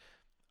said,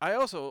 I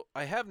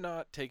haven't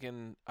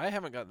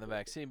gotten the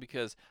vaccine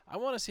because I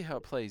want to see how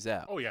it plays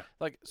out. Oh, yeah.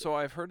 Like, so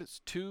I've heard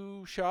it's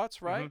 2 shots,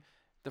 right? Mm-hmm.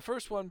 The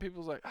first one,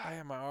 people's like, I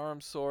have my arm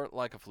sore,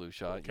 like a flu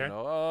shot. Okay. You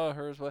know, oh,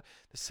 hers what?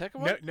 The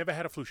second one, Never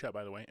had a flu shot,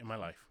 by the way, in my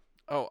life.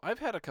 oh, I've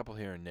had a couple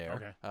here and there.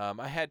 Okay.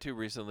 I had to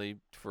recently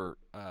for,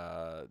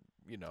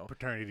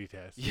 Paternity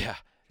test. yeah. Okay.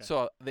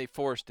 So they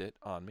forced it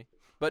on me.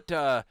 But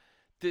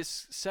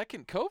this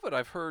second COVID,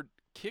 I've heard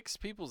kicks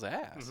people's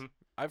ass. Mhm.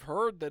 I've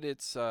heard that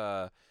it's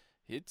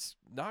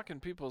knocking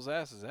people's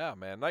asses out,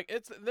 man. Like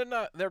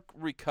they're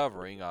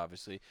recovering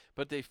obviously,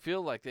 but they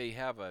feel like they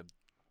have a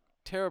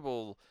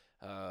terrible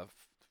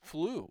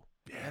flu.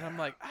 Yeah. And I'm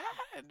like, I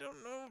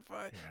don't know if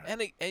I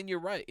and you're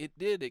right.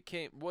 It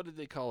came, what did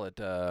they call it?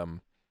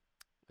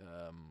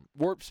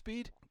 Warp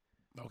speed.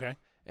 Okay.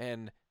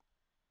 And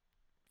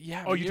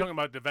yeah. Oh, you're talking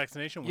about the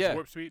vaccination with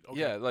warp speed? Okay.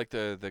 Yeah, like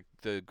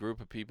the group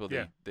of people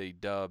they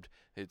dubbed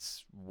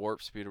it's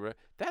warp speed or whatever.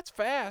 That's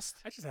fast.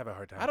 I just have a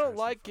hard time. I don't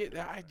like it.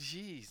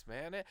 Jeez,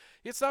 man.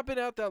 It's not been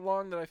out that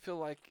long that I feel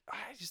like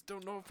I just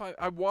don't know if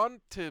I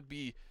want to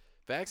be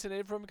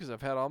vaccinated from it because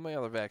I've had all my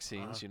other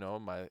vaccines,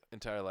 my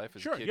entire life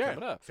as a kid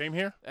coming up. Same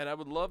here. And I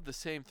would love the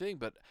same thing,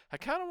 but I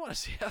kind of want to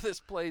see how this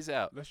plays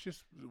out. Let's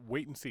just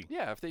wait and see.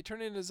 Yeah, if they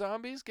turn into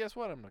zombies, guess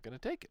what? I'm not going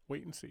to take it.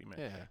 Wait and see, man.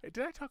 Yeah. Hey,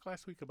 did I talk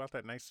last week about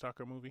that Night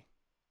Stalker movie?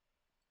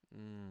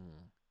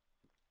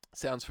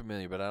 Sounds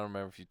familiar, but I don't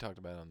remember if you talked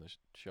about it on the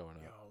show or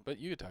not. Yo. But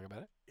you could talk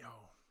about it. Yo.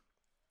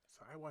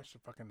 So I watched the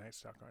fucking Night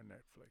Stalker on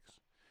Netflix.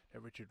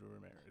 That Richard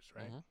Ramirez,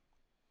 right? Mhm.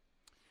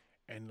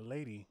 And the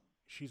lady,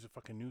 she's a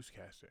fucking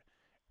newscaster.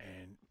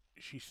 And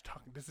she's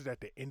talking. This is at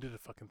the end of the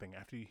fucking thing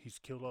after he's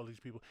killed all these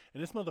people.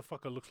 And this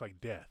motherfucker looks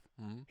like death.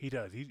 Mm-hmm. He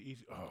does.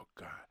 He's oh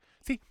God.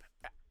 See,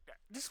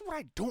 this is what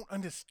I don't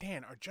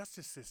understand. Our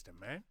justice system,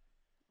 man.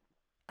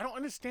 I don't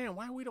understand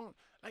why we don't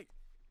like.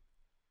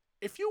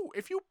 If you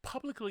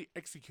publicly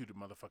executed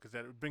motherfuckers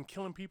that have been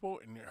killing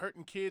people and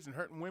hurting kids and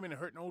hurting women and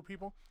hurting old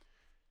people,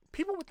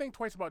 people would think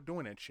twice about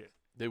doing that shit.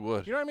 They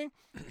would. You know what I mean?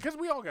 Because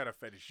we all got a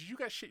fetish. You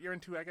got shit you're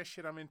into. I got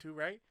shit I'm into,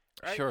 right?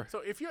 Right? Sure.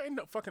 So if you're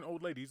into fucking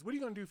old ladies, what are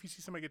you gonna do if you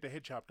see somebody get their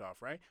head chopped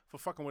off, right? For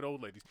fucking with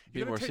old ladies.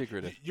 Be more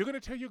secretive. You're gonna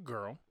tell your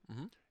girl,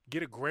 Mhm.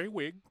 get a gray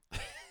wig,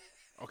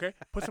 okay?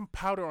 Put some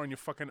powder on your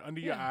fucking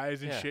under your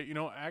eyes and shit.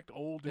 Act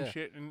old and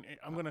shit. And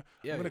I'm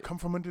gonna come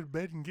from under the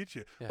bed and get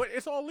you. Yeah. But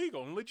it's all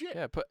legal and legit.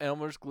 Yeah, put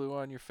Elmer's glue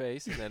on your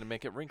face and then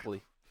make it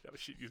wrinkly. That was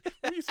shit.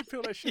 We used to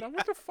peel that shit out.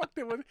 What the fuck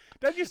that was?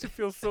 That used to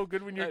feel so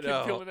good when you're a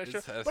kid peeling that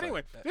shit. But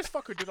anyway, this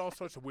fucker did all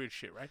sorts of weird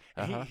shit, right?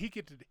 And he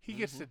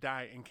gets to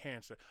die in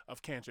cancer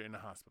in the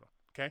hospital.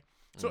 Okay,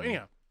 so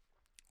anyhow,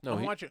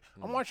 I'm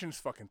watching this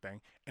fucking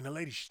thing, and the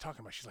lady she's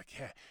talking about, she's like,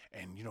 yeah,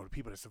 and the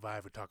people that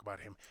survive would talk about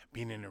him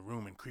being in the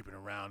room and creeping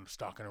around,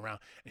 stalking around,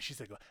 and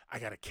she's like, I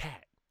got a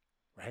cat.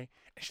 Right?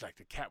 And she's like,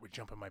 the cat would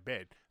jump in my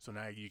bed. So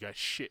now you got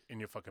shit in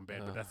your fucking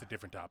bed, but that's a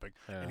different topic.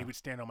 Yeah. And he would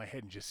stand on my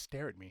head and just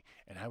stare at me.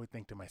 And I would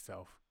think to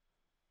myself,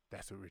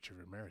 that's what Richard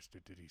Ramirez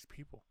did to these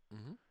people.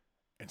 Mm-hmm.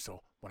 And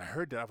so when I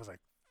heard that, I was like,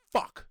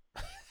 fuck.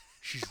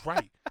 She's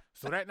right.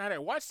 So that night I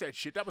watched that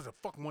shit. That was the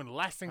fucking one of the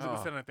last things that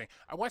was said on that thing.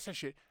 I watched that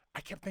shit. I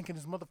kept thinking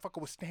this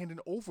motherfucker was standing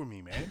over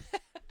me, man.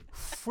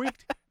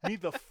 Freaked me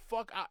the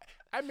fuck out.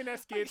 I've been that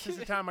scared since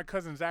the time my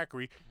cousin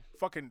Zachary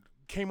fucking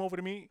came over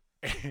to me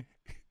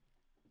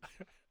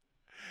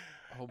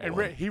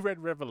and he read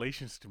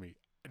Revelations to me,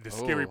 the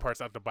scary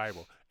parts out the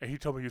Bible, and he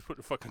told me he was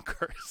putting a fucking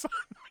curse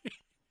on me.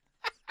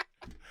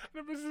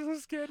 I've been so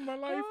scared in my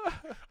life.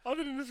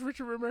 Other than this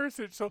Richard Ramirez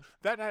shit. So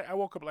that night I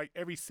woke up like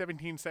every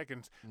 17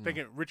 seconds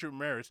thinking Richard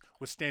Ramirez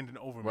was standing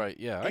over me. Right,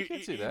 yeah, I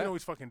can see Even that. though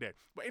he's fucking dead.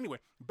 But anyway,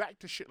 back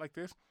to shit like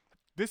this.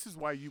 This is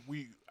why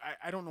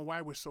I don't know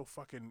why we're so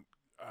fucking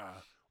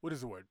what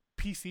is the word?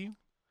 PC,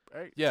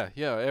 right? Yeah,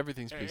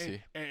 everything's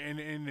PC.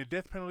 And the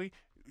death penalty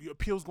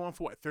appeals going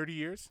for what, 30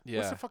 years? What's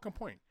Yeah. the fucking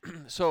point?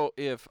 So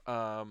if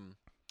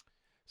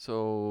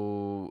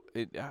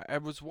I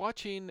was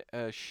watching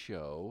a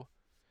show,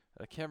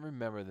 I can't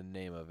remember the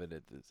name of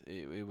it.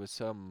 It was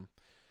some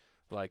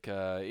like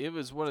it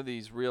was one of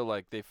these real,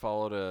 like, they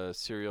followed a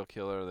serial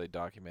killer, they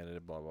documented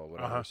it, blah blah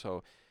whatever. Uh-huh.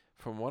 So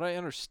from what I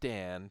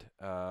understand,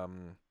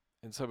 and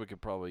somebody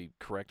could probably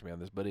correct me on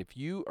this, but if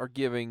you are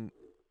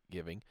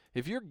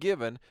if you're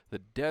given the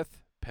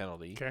death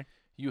penalty, Okay.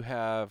 you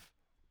have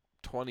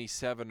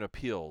 27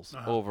 appeals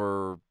Uh-huh.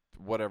 over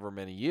whatever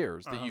many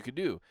years that Uh-huh. you could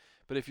do.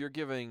 But if you're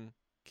giving,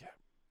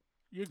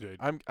 You're good.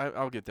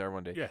 I'll get there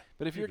one day. Yeah.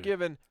 But if you're you're good.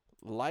 given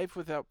life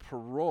without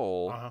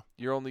parole, Uh-huh.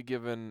 you're only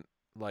given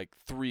like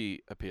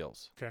 3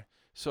 appeals. Okay.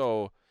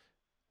 So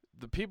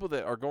the people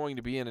that are going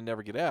to be in and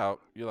never get out,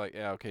 you're like,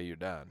 yeah, okay, you're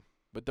done.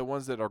 But the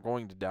ones that are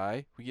going to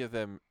die, we give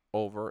them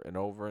over and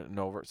over and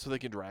over so they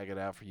can drag it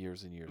out for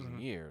years and years Mhm.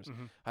 and years.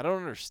 Mhm. I don't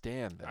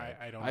understand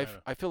that. I don't.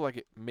 I feel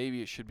like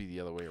maybe it should be the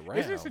other way around.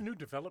 Is this a new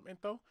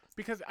development though?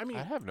 Because I mean,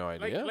 I have no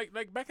idea.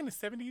 like back in the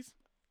 70s,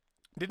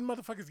 didn't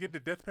motherfuckers get the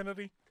death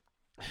penalty?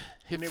 It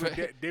And they were fe-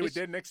 dead. They were it's-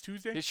 dead next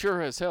Tuesday. It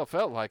sure as hell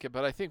felt like it,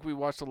 but I think we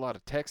watched a lot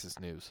of Texas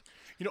news.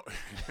 You know,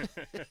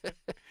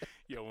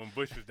 yo, when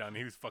Bush was down,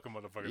 he was fucking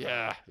motherfuckers.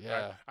 Yeah, up.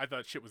 yeah. I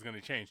thought shit was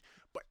gonna change.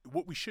 But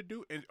what we should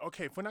do is,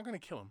 okay, if we're not gonna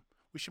kill him,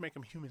 we should make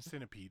them human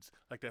centipedes,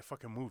 like that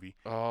fucking movie.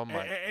 Oh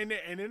my! And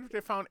then if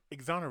they're found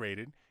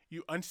exonerated,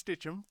 you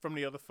unstitch them from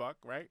the other fuck,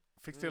 right?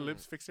 Fix their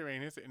lips, fix their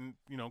anus, and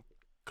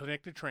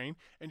connect the train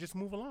and just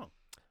move along.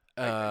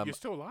 Like, you're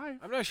still alive.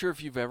 I'm not sure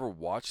if you've ever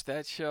watched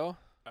that show,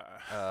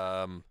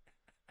 Uh,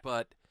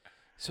 but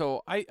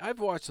so I've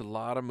watched a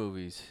lot of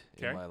movies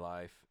Okay. in my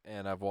life,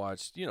 and I've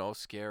watched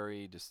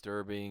scary,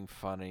 disturbing,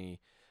 funny,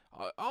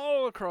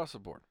 all across the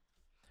board.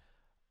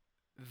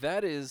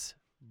 That is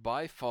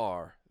by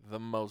far the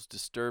most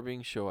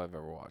disturbing show I've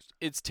ever watched.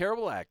 It's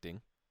terrible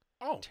acting.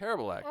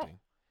 Terrible acting.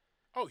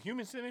 Oh,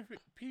 human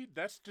centipede.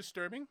 That's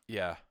disturbing.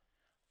 Yeah.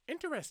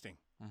 Interesting.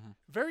 Mhm.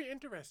 Very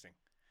interesting.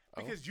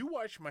 Oh. Because you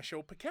watched my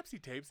show Poughkeepsie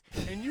Tapes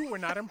and you were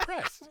not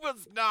impressed.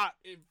 Was not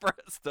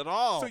impressed at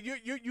all. So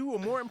you were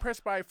more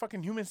impressed by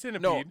fucking human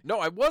centipede. No,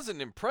 I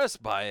wasn't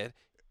impressed by it.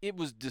 It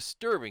was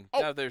disturbing.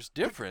 Oh, Now there's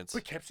difference.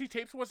 Poughkeepsie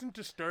Tapes wasn't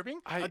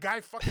disturbing. I- A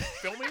guy fucking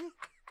filming,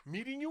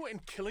 meeting you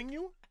and killing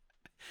you.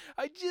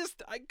 I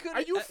couldn't.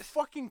 Are you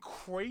fucking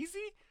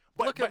crazy?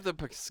 Look up the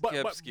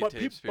Poughkeepsie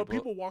tapes, but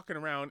people walking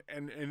around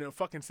and in a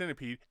fucking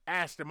centipede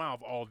ass to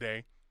mouth all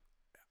day.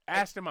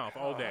 Ass to mouth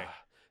all day.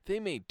 They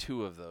made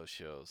 2 of those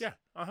shows. Yeah.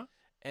 Uh-huh.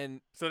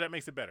 And So that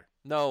makes it better.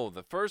 no,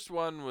 the first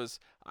one was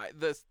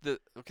the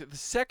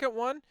second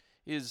one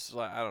is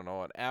like, I don't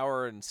know, an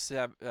hour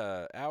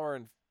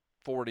and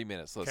 40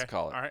 minutes. Let's Okay.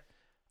 call it. All right.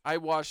 I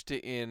watched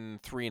it in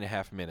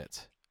 3.5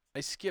 minutes. I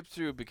skipped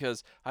through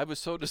because I was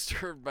so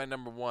disturbed by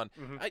number 1.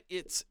 Mhm.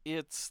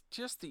 It's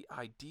just the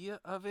idea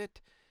of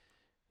it.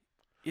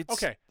 It's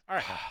Okay. All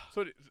right.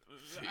 So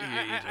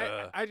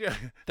I just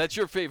That's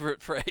your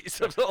favorite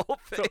phrase of the whole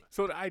thing.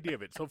 so the idea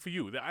of it. So for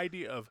you, the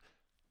idea of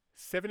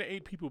 7 to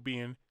 8 people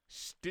being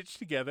stitched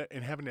together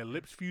and having their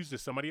lips fused to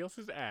somebody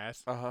else's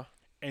ass Uh-huh.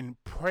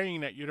 and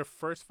praying that you're the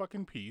first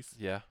fucking piece,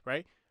 Yeah.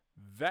 right?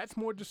 That's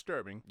more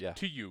disturbing Yeah.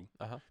 to you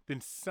Uh-huh.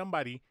 than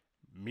somebody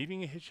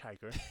meeting a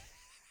hitchhiker,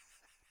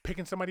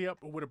 picking somebody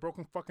up with a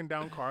broken fucking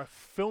down car,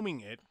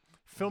 filming it,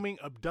 filming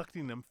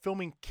abducting them,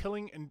 filming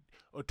killing and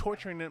or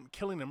torturing them,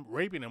 killing them,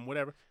 raping them,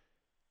 whatever.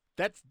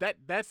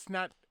 That's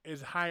not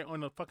as high on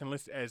the fucking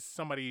list as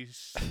somebody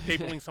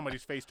stapling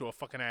somebody's face to a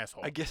fucking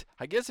asshole. I guess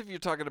if you're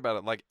talking about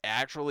it like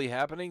actually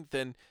happening,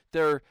 then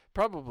they're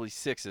probably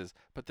 6s.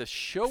 But the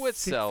show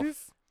itself,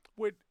 Sixes?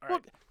 Would, all well,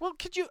 right. well,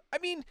 could you? I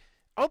mean,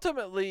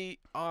 ultimately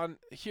on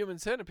Human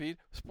Centipede,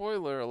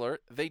 spoiler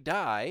alert, they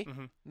die.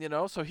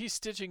 Mhm. So he's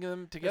stitching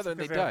them together and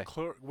That's they because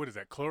die. have what is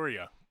that?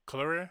 Chloria.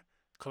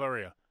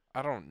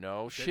 I don't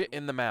know. Shit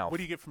in the mouth. What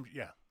do you get from?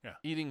 Yeah.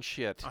 Eating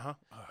shit.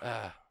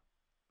 Uh-huh.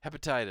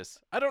 Hepatitis.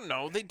 I don't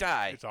know. They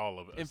die. It's all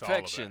of it.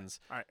 Infections.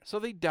 All right. So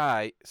they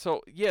die.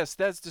 So yes,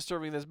 that's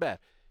disturbing. That's bad.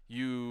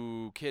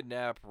 You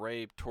kidnap,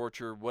 rape,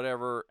 torture,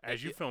 whatever.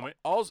 As you film it.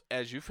 Also,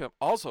 as you film.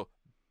 Also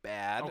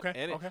bad. Okay.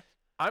 And Okay.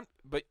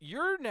 But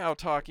you're now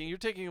talking. You're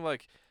taking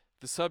like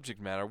the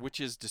subject matter, which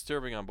is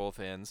disturbing on both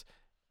ends,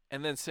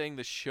 and then saying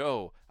the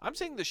show. I'm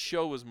saying the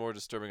show was more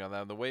disturbing on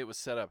that. The way it was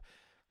set up.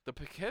 The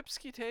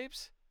Poughkeepsie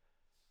tapes.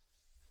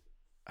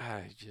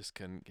 I just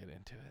couldn't get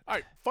into it. All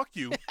right. Fuck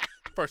you.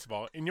 First of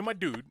all, and you're my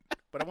dude,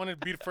 but I wanted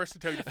to be the first to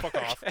tell you to fuck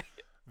off.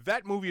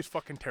 That movie is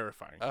fucking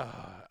terrifying.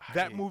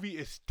 That movie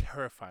is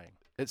terrifying.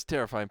 It's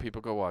terrifying.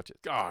 People go watch it.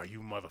 Oh, you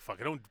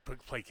motherfucker! Don't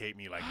placate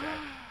me like that.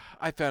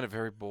 I found it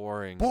very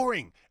boring.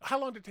 Boring. How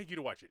long did it take you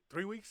to watch it?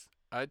 3 weeks?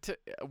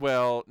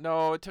 Well,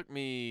 no, it took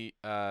me.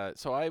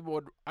 So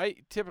I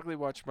typically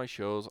watch my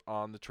shows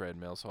on the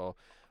treadmill. So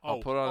I'll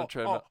put it on the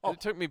treadmill. It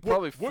took me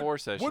probably 4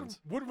 sessions.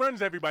 Wood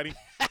runs, everybody.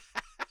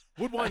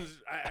 Wood ones.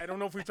 I don't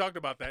know if we talked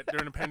about that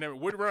during the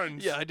pandemic. Wood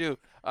runs. Yeah, I do.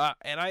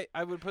 And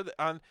I would put it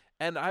on,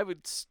 and I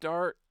would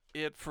start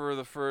it for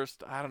the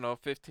first, I don't know,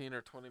 15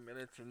 or 20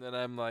 minutes, and then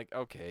I'm like,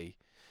 okay,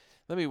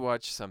 let me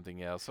watch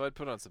something else. So I'd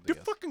put on something The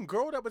else. fucking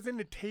girl that was in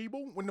the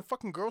table when the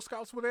fucking Girl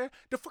Scouts were there,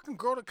 the fucking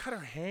girl that cut her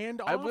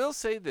hand off. I will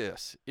say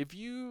this: if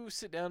you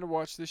sit down to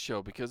watch this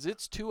show, because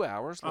it's 2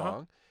 hours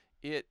long,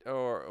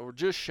 or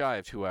just shy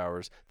of 2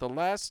 hours, the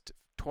last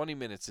 20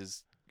 minutes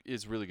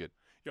is really good.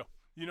 Yo,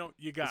 you know,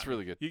 you got It's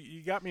really good.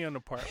 You got me on the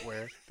part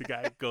where the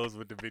guy goes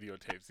with the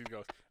videotapes. He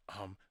goes,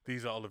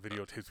 these are all the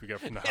videotapes we got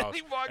from the house,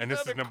 he walks and this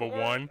out is the number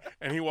corner. one.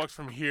 And he walks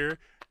from here.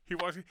 He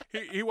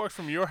walks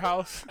from your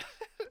house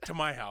to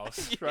my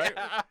house, right?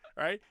 Yeah.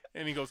 Right?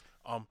 And he goes,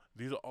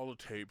 these are all the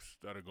tapes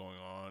that are going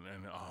on,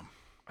 and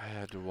I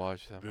had to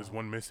watch them. there's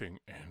one missing,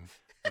 and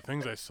the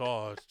things I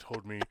saw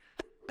told me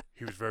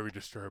he was very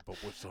disturbed. But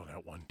what's on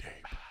that one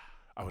tape?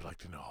 I would like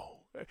to know.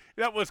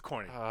 That was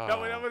corny. That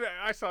was,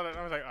 I saw that. And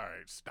I was like, all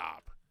right,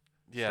 stop.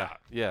 Yeah,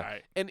 Stop. yeah,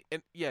 Right. and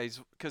yeah,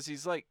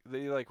 he's like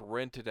they like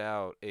rented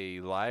out a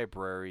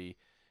library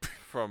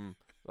from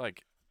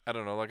like I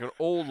don't know, like an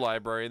old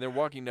library, and they're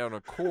walking down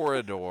a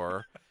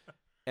corridor,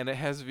 and it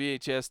has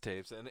VHS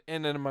tapes, and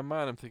then in my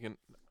mind I'm thinking,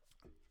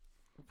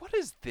 what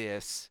is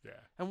this? Yeah.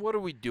 And what are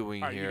we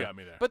doing All right, here? you got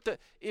me there. But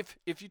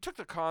if you took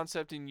the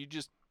concept and you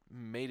just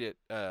made it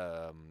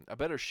a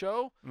better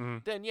show,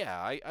 then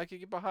yeah, I could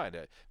get behind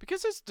it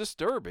because it's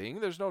disturbing.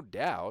 There's no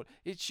doubt.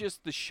 It's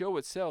just the show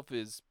itself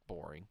is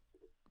boring.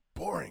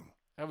 Boring.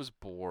 I was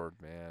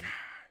bored, man.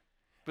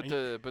 But And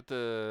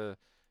the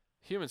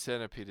Human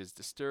Centipede is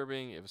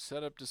disturbing. It was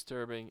set up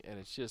disturbing, and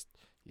it's just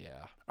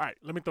yeah. All right,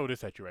 let me throw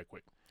this at you right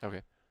quick.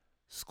 Okay.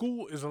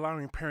 School is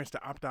allowing parents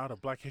to opt out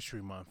of Black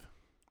History Month.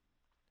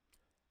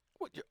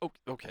 What?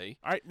 Okay.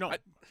 All right, no. All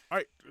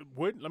right,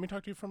 Wood, let me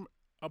talk to you from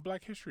a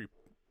Black History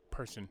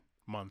person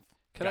month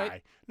Can guy.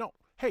 I- No,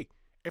 hey,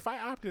 if I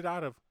opted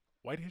out of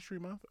White History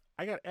Month,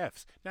 I got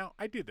Fs. Now,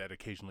 I did that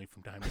occasionally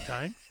from time to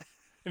time,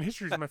 and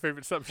history is my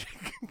favorite subject.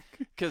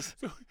 Because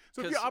So if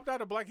you 'Cause- opt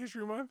out of Black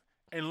History Month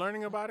and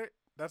learning about it,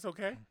 that's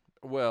okay.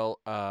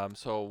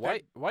 so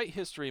White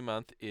History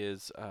Month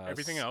is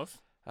Everything else.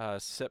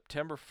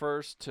 September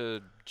 1st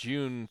to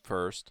June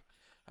 1st.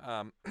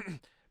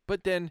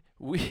 But then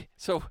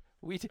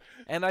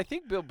and I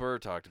think Bill Burr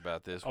talked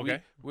about this.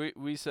 Okay.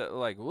 We said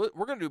like we're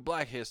going to do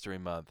Black History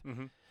Month.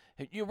 Mm-hmm.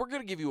 And, we're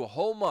going to give you a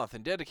whole month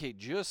and dedicate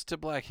just to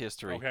Black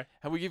History. Okay.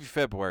 And we give you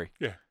February.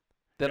 Yeah.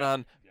 Then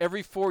on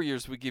every 4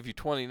 years we give you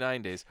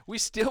 29 days. We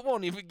still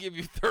won't even give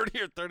you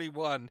 30 or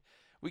 31.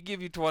 We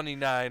give you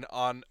 29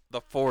 on the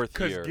fourth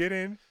Because year. get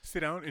in, sit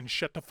down, and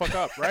shut the fuck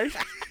up, right?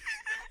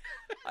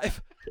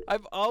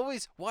 I've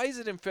always. Why is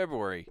it in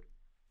February?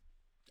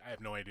 I have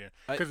no idea.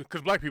 I-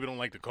 Because black people don't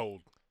like the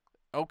cold.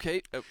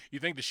 Okay, You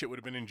think the shit would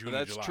have been in June or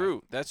that's July.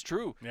 true. That's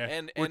true. Yeah,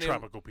 and we're and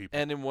tropical people.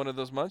 and in one of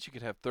those months you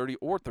could have 30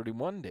 or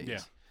 31 days. Yeah.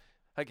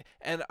 Like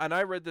and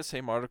I read the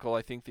same article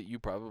I think that you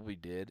probably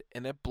did,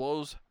 and it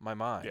blows my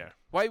mind. Yeah.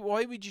 Why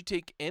would you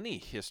take any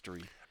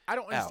history? I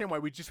don't understand why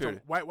we just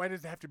Period. don't. Why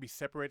does it have to be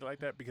separated like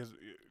that? Because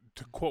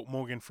to quote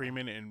Morgan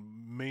Freeman and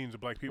millions of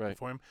black people Right.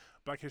 before him,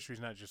 Black History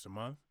is not just a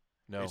month.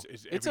 No, It's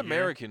it's every year.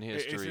 American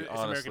It's history. American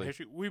honestly,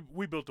 history.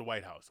 We built the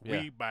White House. Yeah.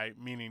 We by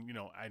meaning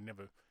I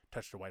never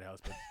touched the White House,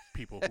 but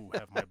people who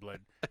have my blood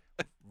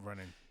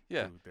running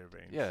Yeah. through their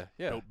veins.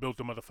 yeah. Built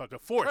the motherfucker.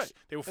 Forced. Right.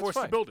 They were That's forced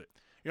to fine. build it.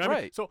 You know what I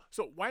mean? Right.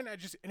 So why not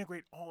just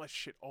integrate all that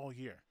shit all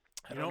year?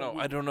 I You don't know.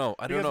 we- I don't know.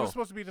 I don't Because know. we're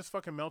supposed to be this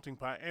fucking melting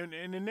pot, and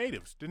the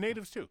natives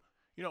too.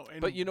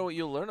 And But you know what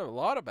you'll learn a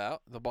lot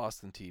about? The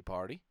Boston Tea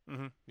Party.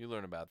 Mhm. You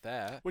learn about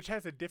that. which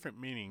has a different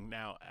meaning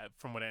now,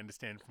 from what I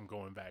understand from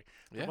going back.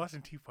 The Yeah.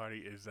 Boston Tea Party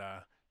is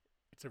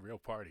it's a real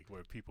party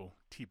where people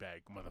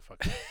teabag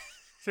motherfuckers.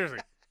 Seriously,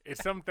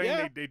 it's something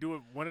Yeah. they do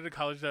at one of the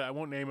colleges that I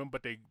won't name them,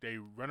 but they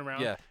run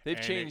around. Yeah, they've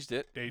and changed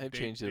it. They They've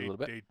changed it a little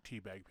bit. They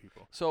teabag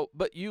people. So,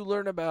 but you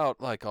learn about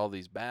like all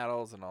these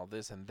battles and all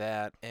this and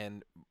that,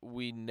 and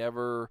we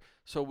never.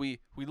 So we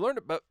learned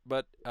about,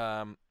 but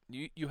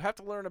you have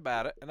to learn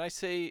about it. And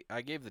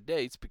I gave the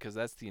dates because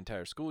that's the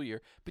entire school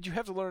year, but you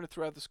have to learn it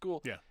throughout the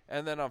school. Yeah.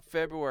 And then on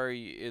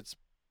February it's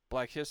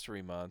Black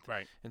History Month,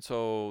 Right. and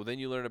so then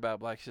you learn about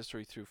Black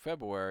history through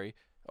February.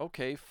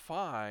 Okay,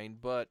 fine,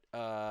 but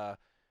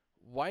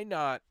why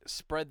not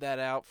spread that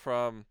out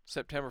from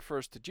September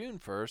 1st to June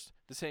 1st,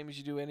 the same as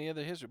you do any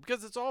other history?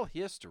 Because it's all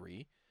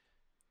history.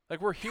 Like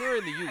we're here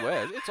in the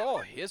U.S., it's all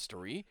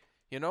history.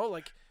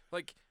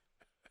 Like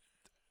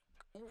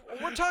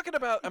we're talking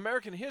about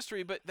American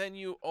history, but then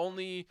you're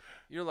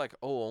like,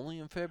 oh, only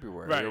in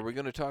February. Right. Are we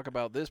going to talk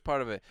about this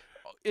part of it?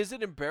 Is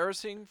it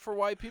embarrassing for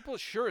white people?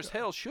 Sure as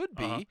hell should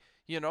be,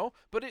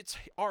 but it's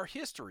our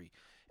history.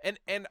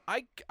 And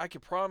I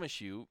can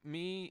promise you,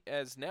 me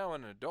as now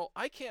an adult,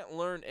 I can't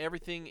learn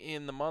everything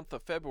in the month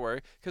of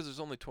February because there's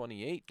only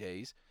 28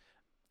 days.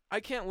 I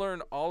can't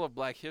learn all of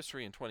Black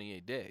history in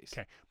 28 days.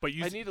 Okay, but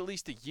I need at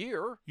least a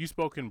year. you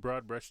spoke in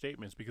broad brush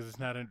statements because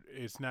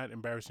it's not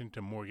embarrassing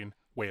to Morgan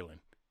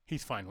Whalen.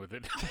 He's fine with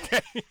it.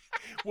 Okay.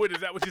 What is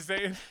that? What you're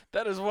saying?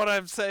 That is what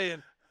I'm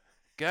saying.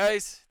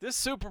 Guys, this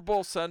Super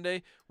Bowl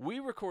Sunday,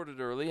 we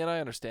recorded early, and I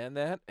understand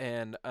that.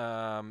 And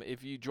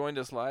if you joined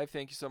us live,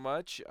 thank you so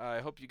much. I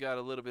hope you got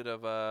a little bit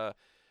of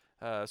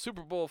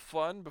Super Bowl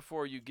fun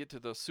before you get to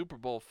the Super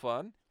Bowl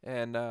fun.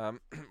 And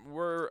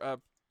we're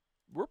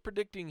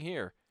predicting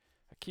here,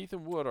 Keith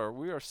and Wood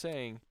we are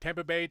saying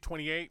Tampa Bay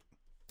 28,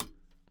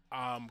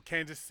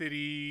 Kansas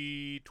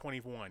City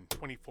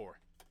 24.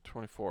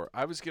 24.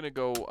 I was gonna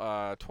go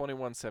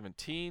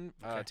 21-17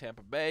 Okay.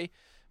 Tampa Bay.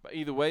 But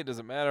either way, it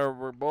doesn't matter.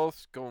 We're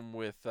both going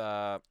with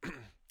Tampa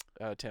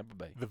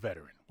Bay. The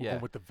veteran. We're Yeah.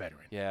 going with the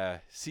veteran.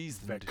 Yeah,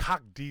 seasoned.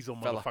 Cock diesel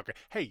fella. motherfucker.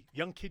 Hey,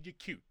 young kid, you're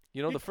cute.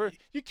 You know, the first.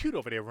 You're cute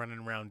over there running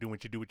around doing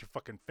what you do with your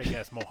fucking fake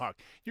ass mohawk.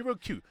 You're real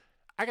cute.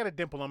 I got a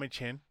dimple on my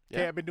chin.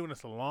 Okay, Yeah. I've been doing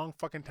this a long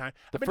fucking time.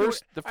 The I've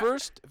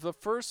been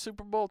first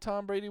Super Bowl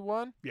Tom Brady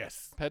won,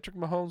 Yes. Patrick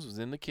Mahomes was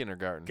in the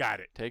kindergarten.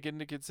 Got it. Take it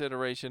into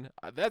consideration.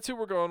 That's who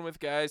we're going with,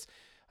 guys.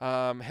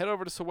 Head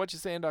over to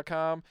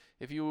SoWhatYouSayin.com.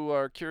 If you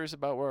are curious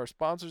about where our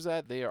sponsors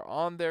at, they are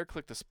on there.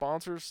 Click the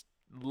sponsors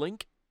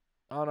link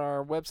on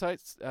our website,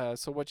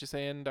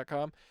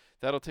 SoWhatYouSayin.com.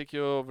 That'll take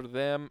you over to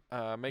them.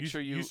 Make sure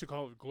you. used to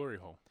call it glory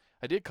hole.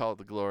 I did call it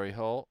the Glory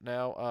Hole.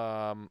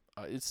 Now,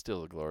 it's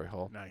still a Glory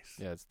Hole. Nice.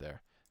 Yeah, it's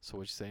there.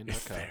 SoWhatYouSayin.com.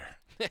 It's there.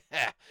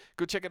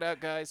 Go check it out,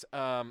 guys.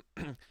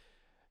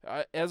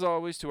 As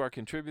always, to our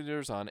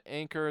contributors on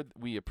Anchor,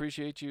 we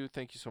appreciate you.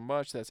 Thank you so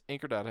much. That's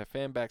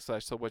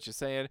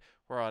anchor.fm/SoWhatYouSayin.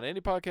 We're on any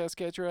podcast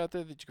catcher out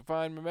there that you can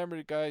find.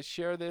 Remember, guys,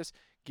 share this.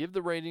 Give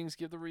the ratings,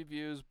 give the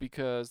reviews,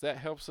 because that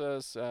helps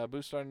us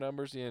boost our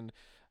numbers in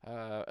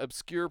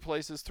obscure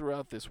places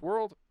throughout this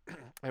world.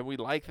 And we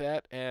like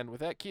that. And with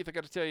that, Keith, I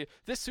got to tell you,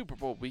 this Super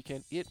Bowl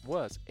weekend, it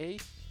was a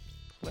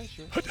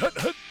pleasure.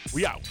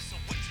 We out. So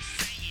what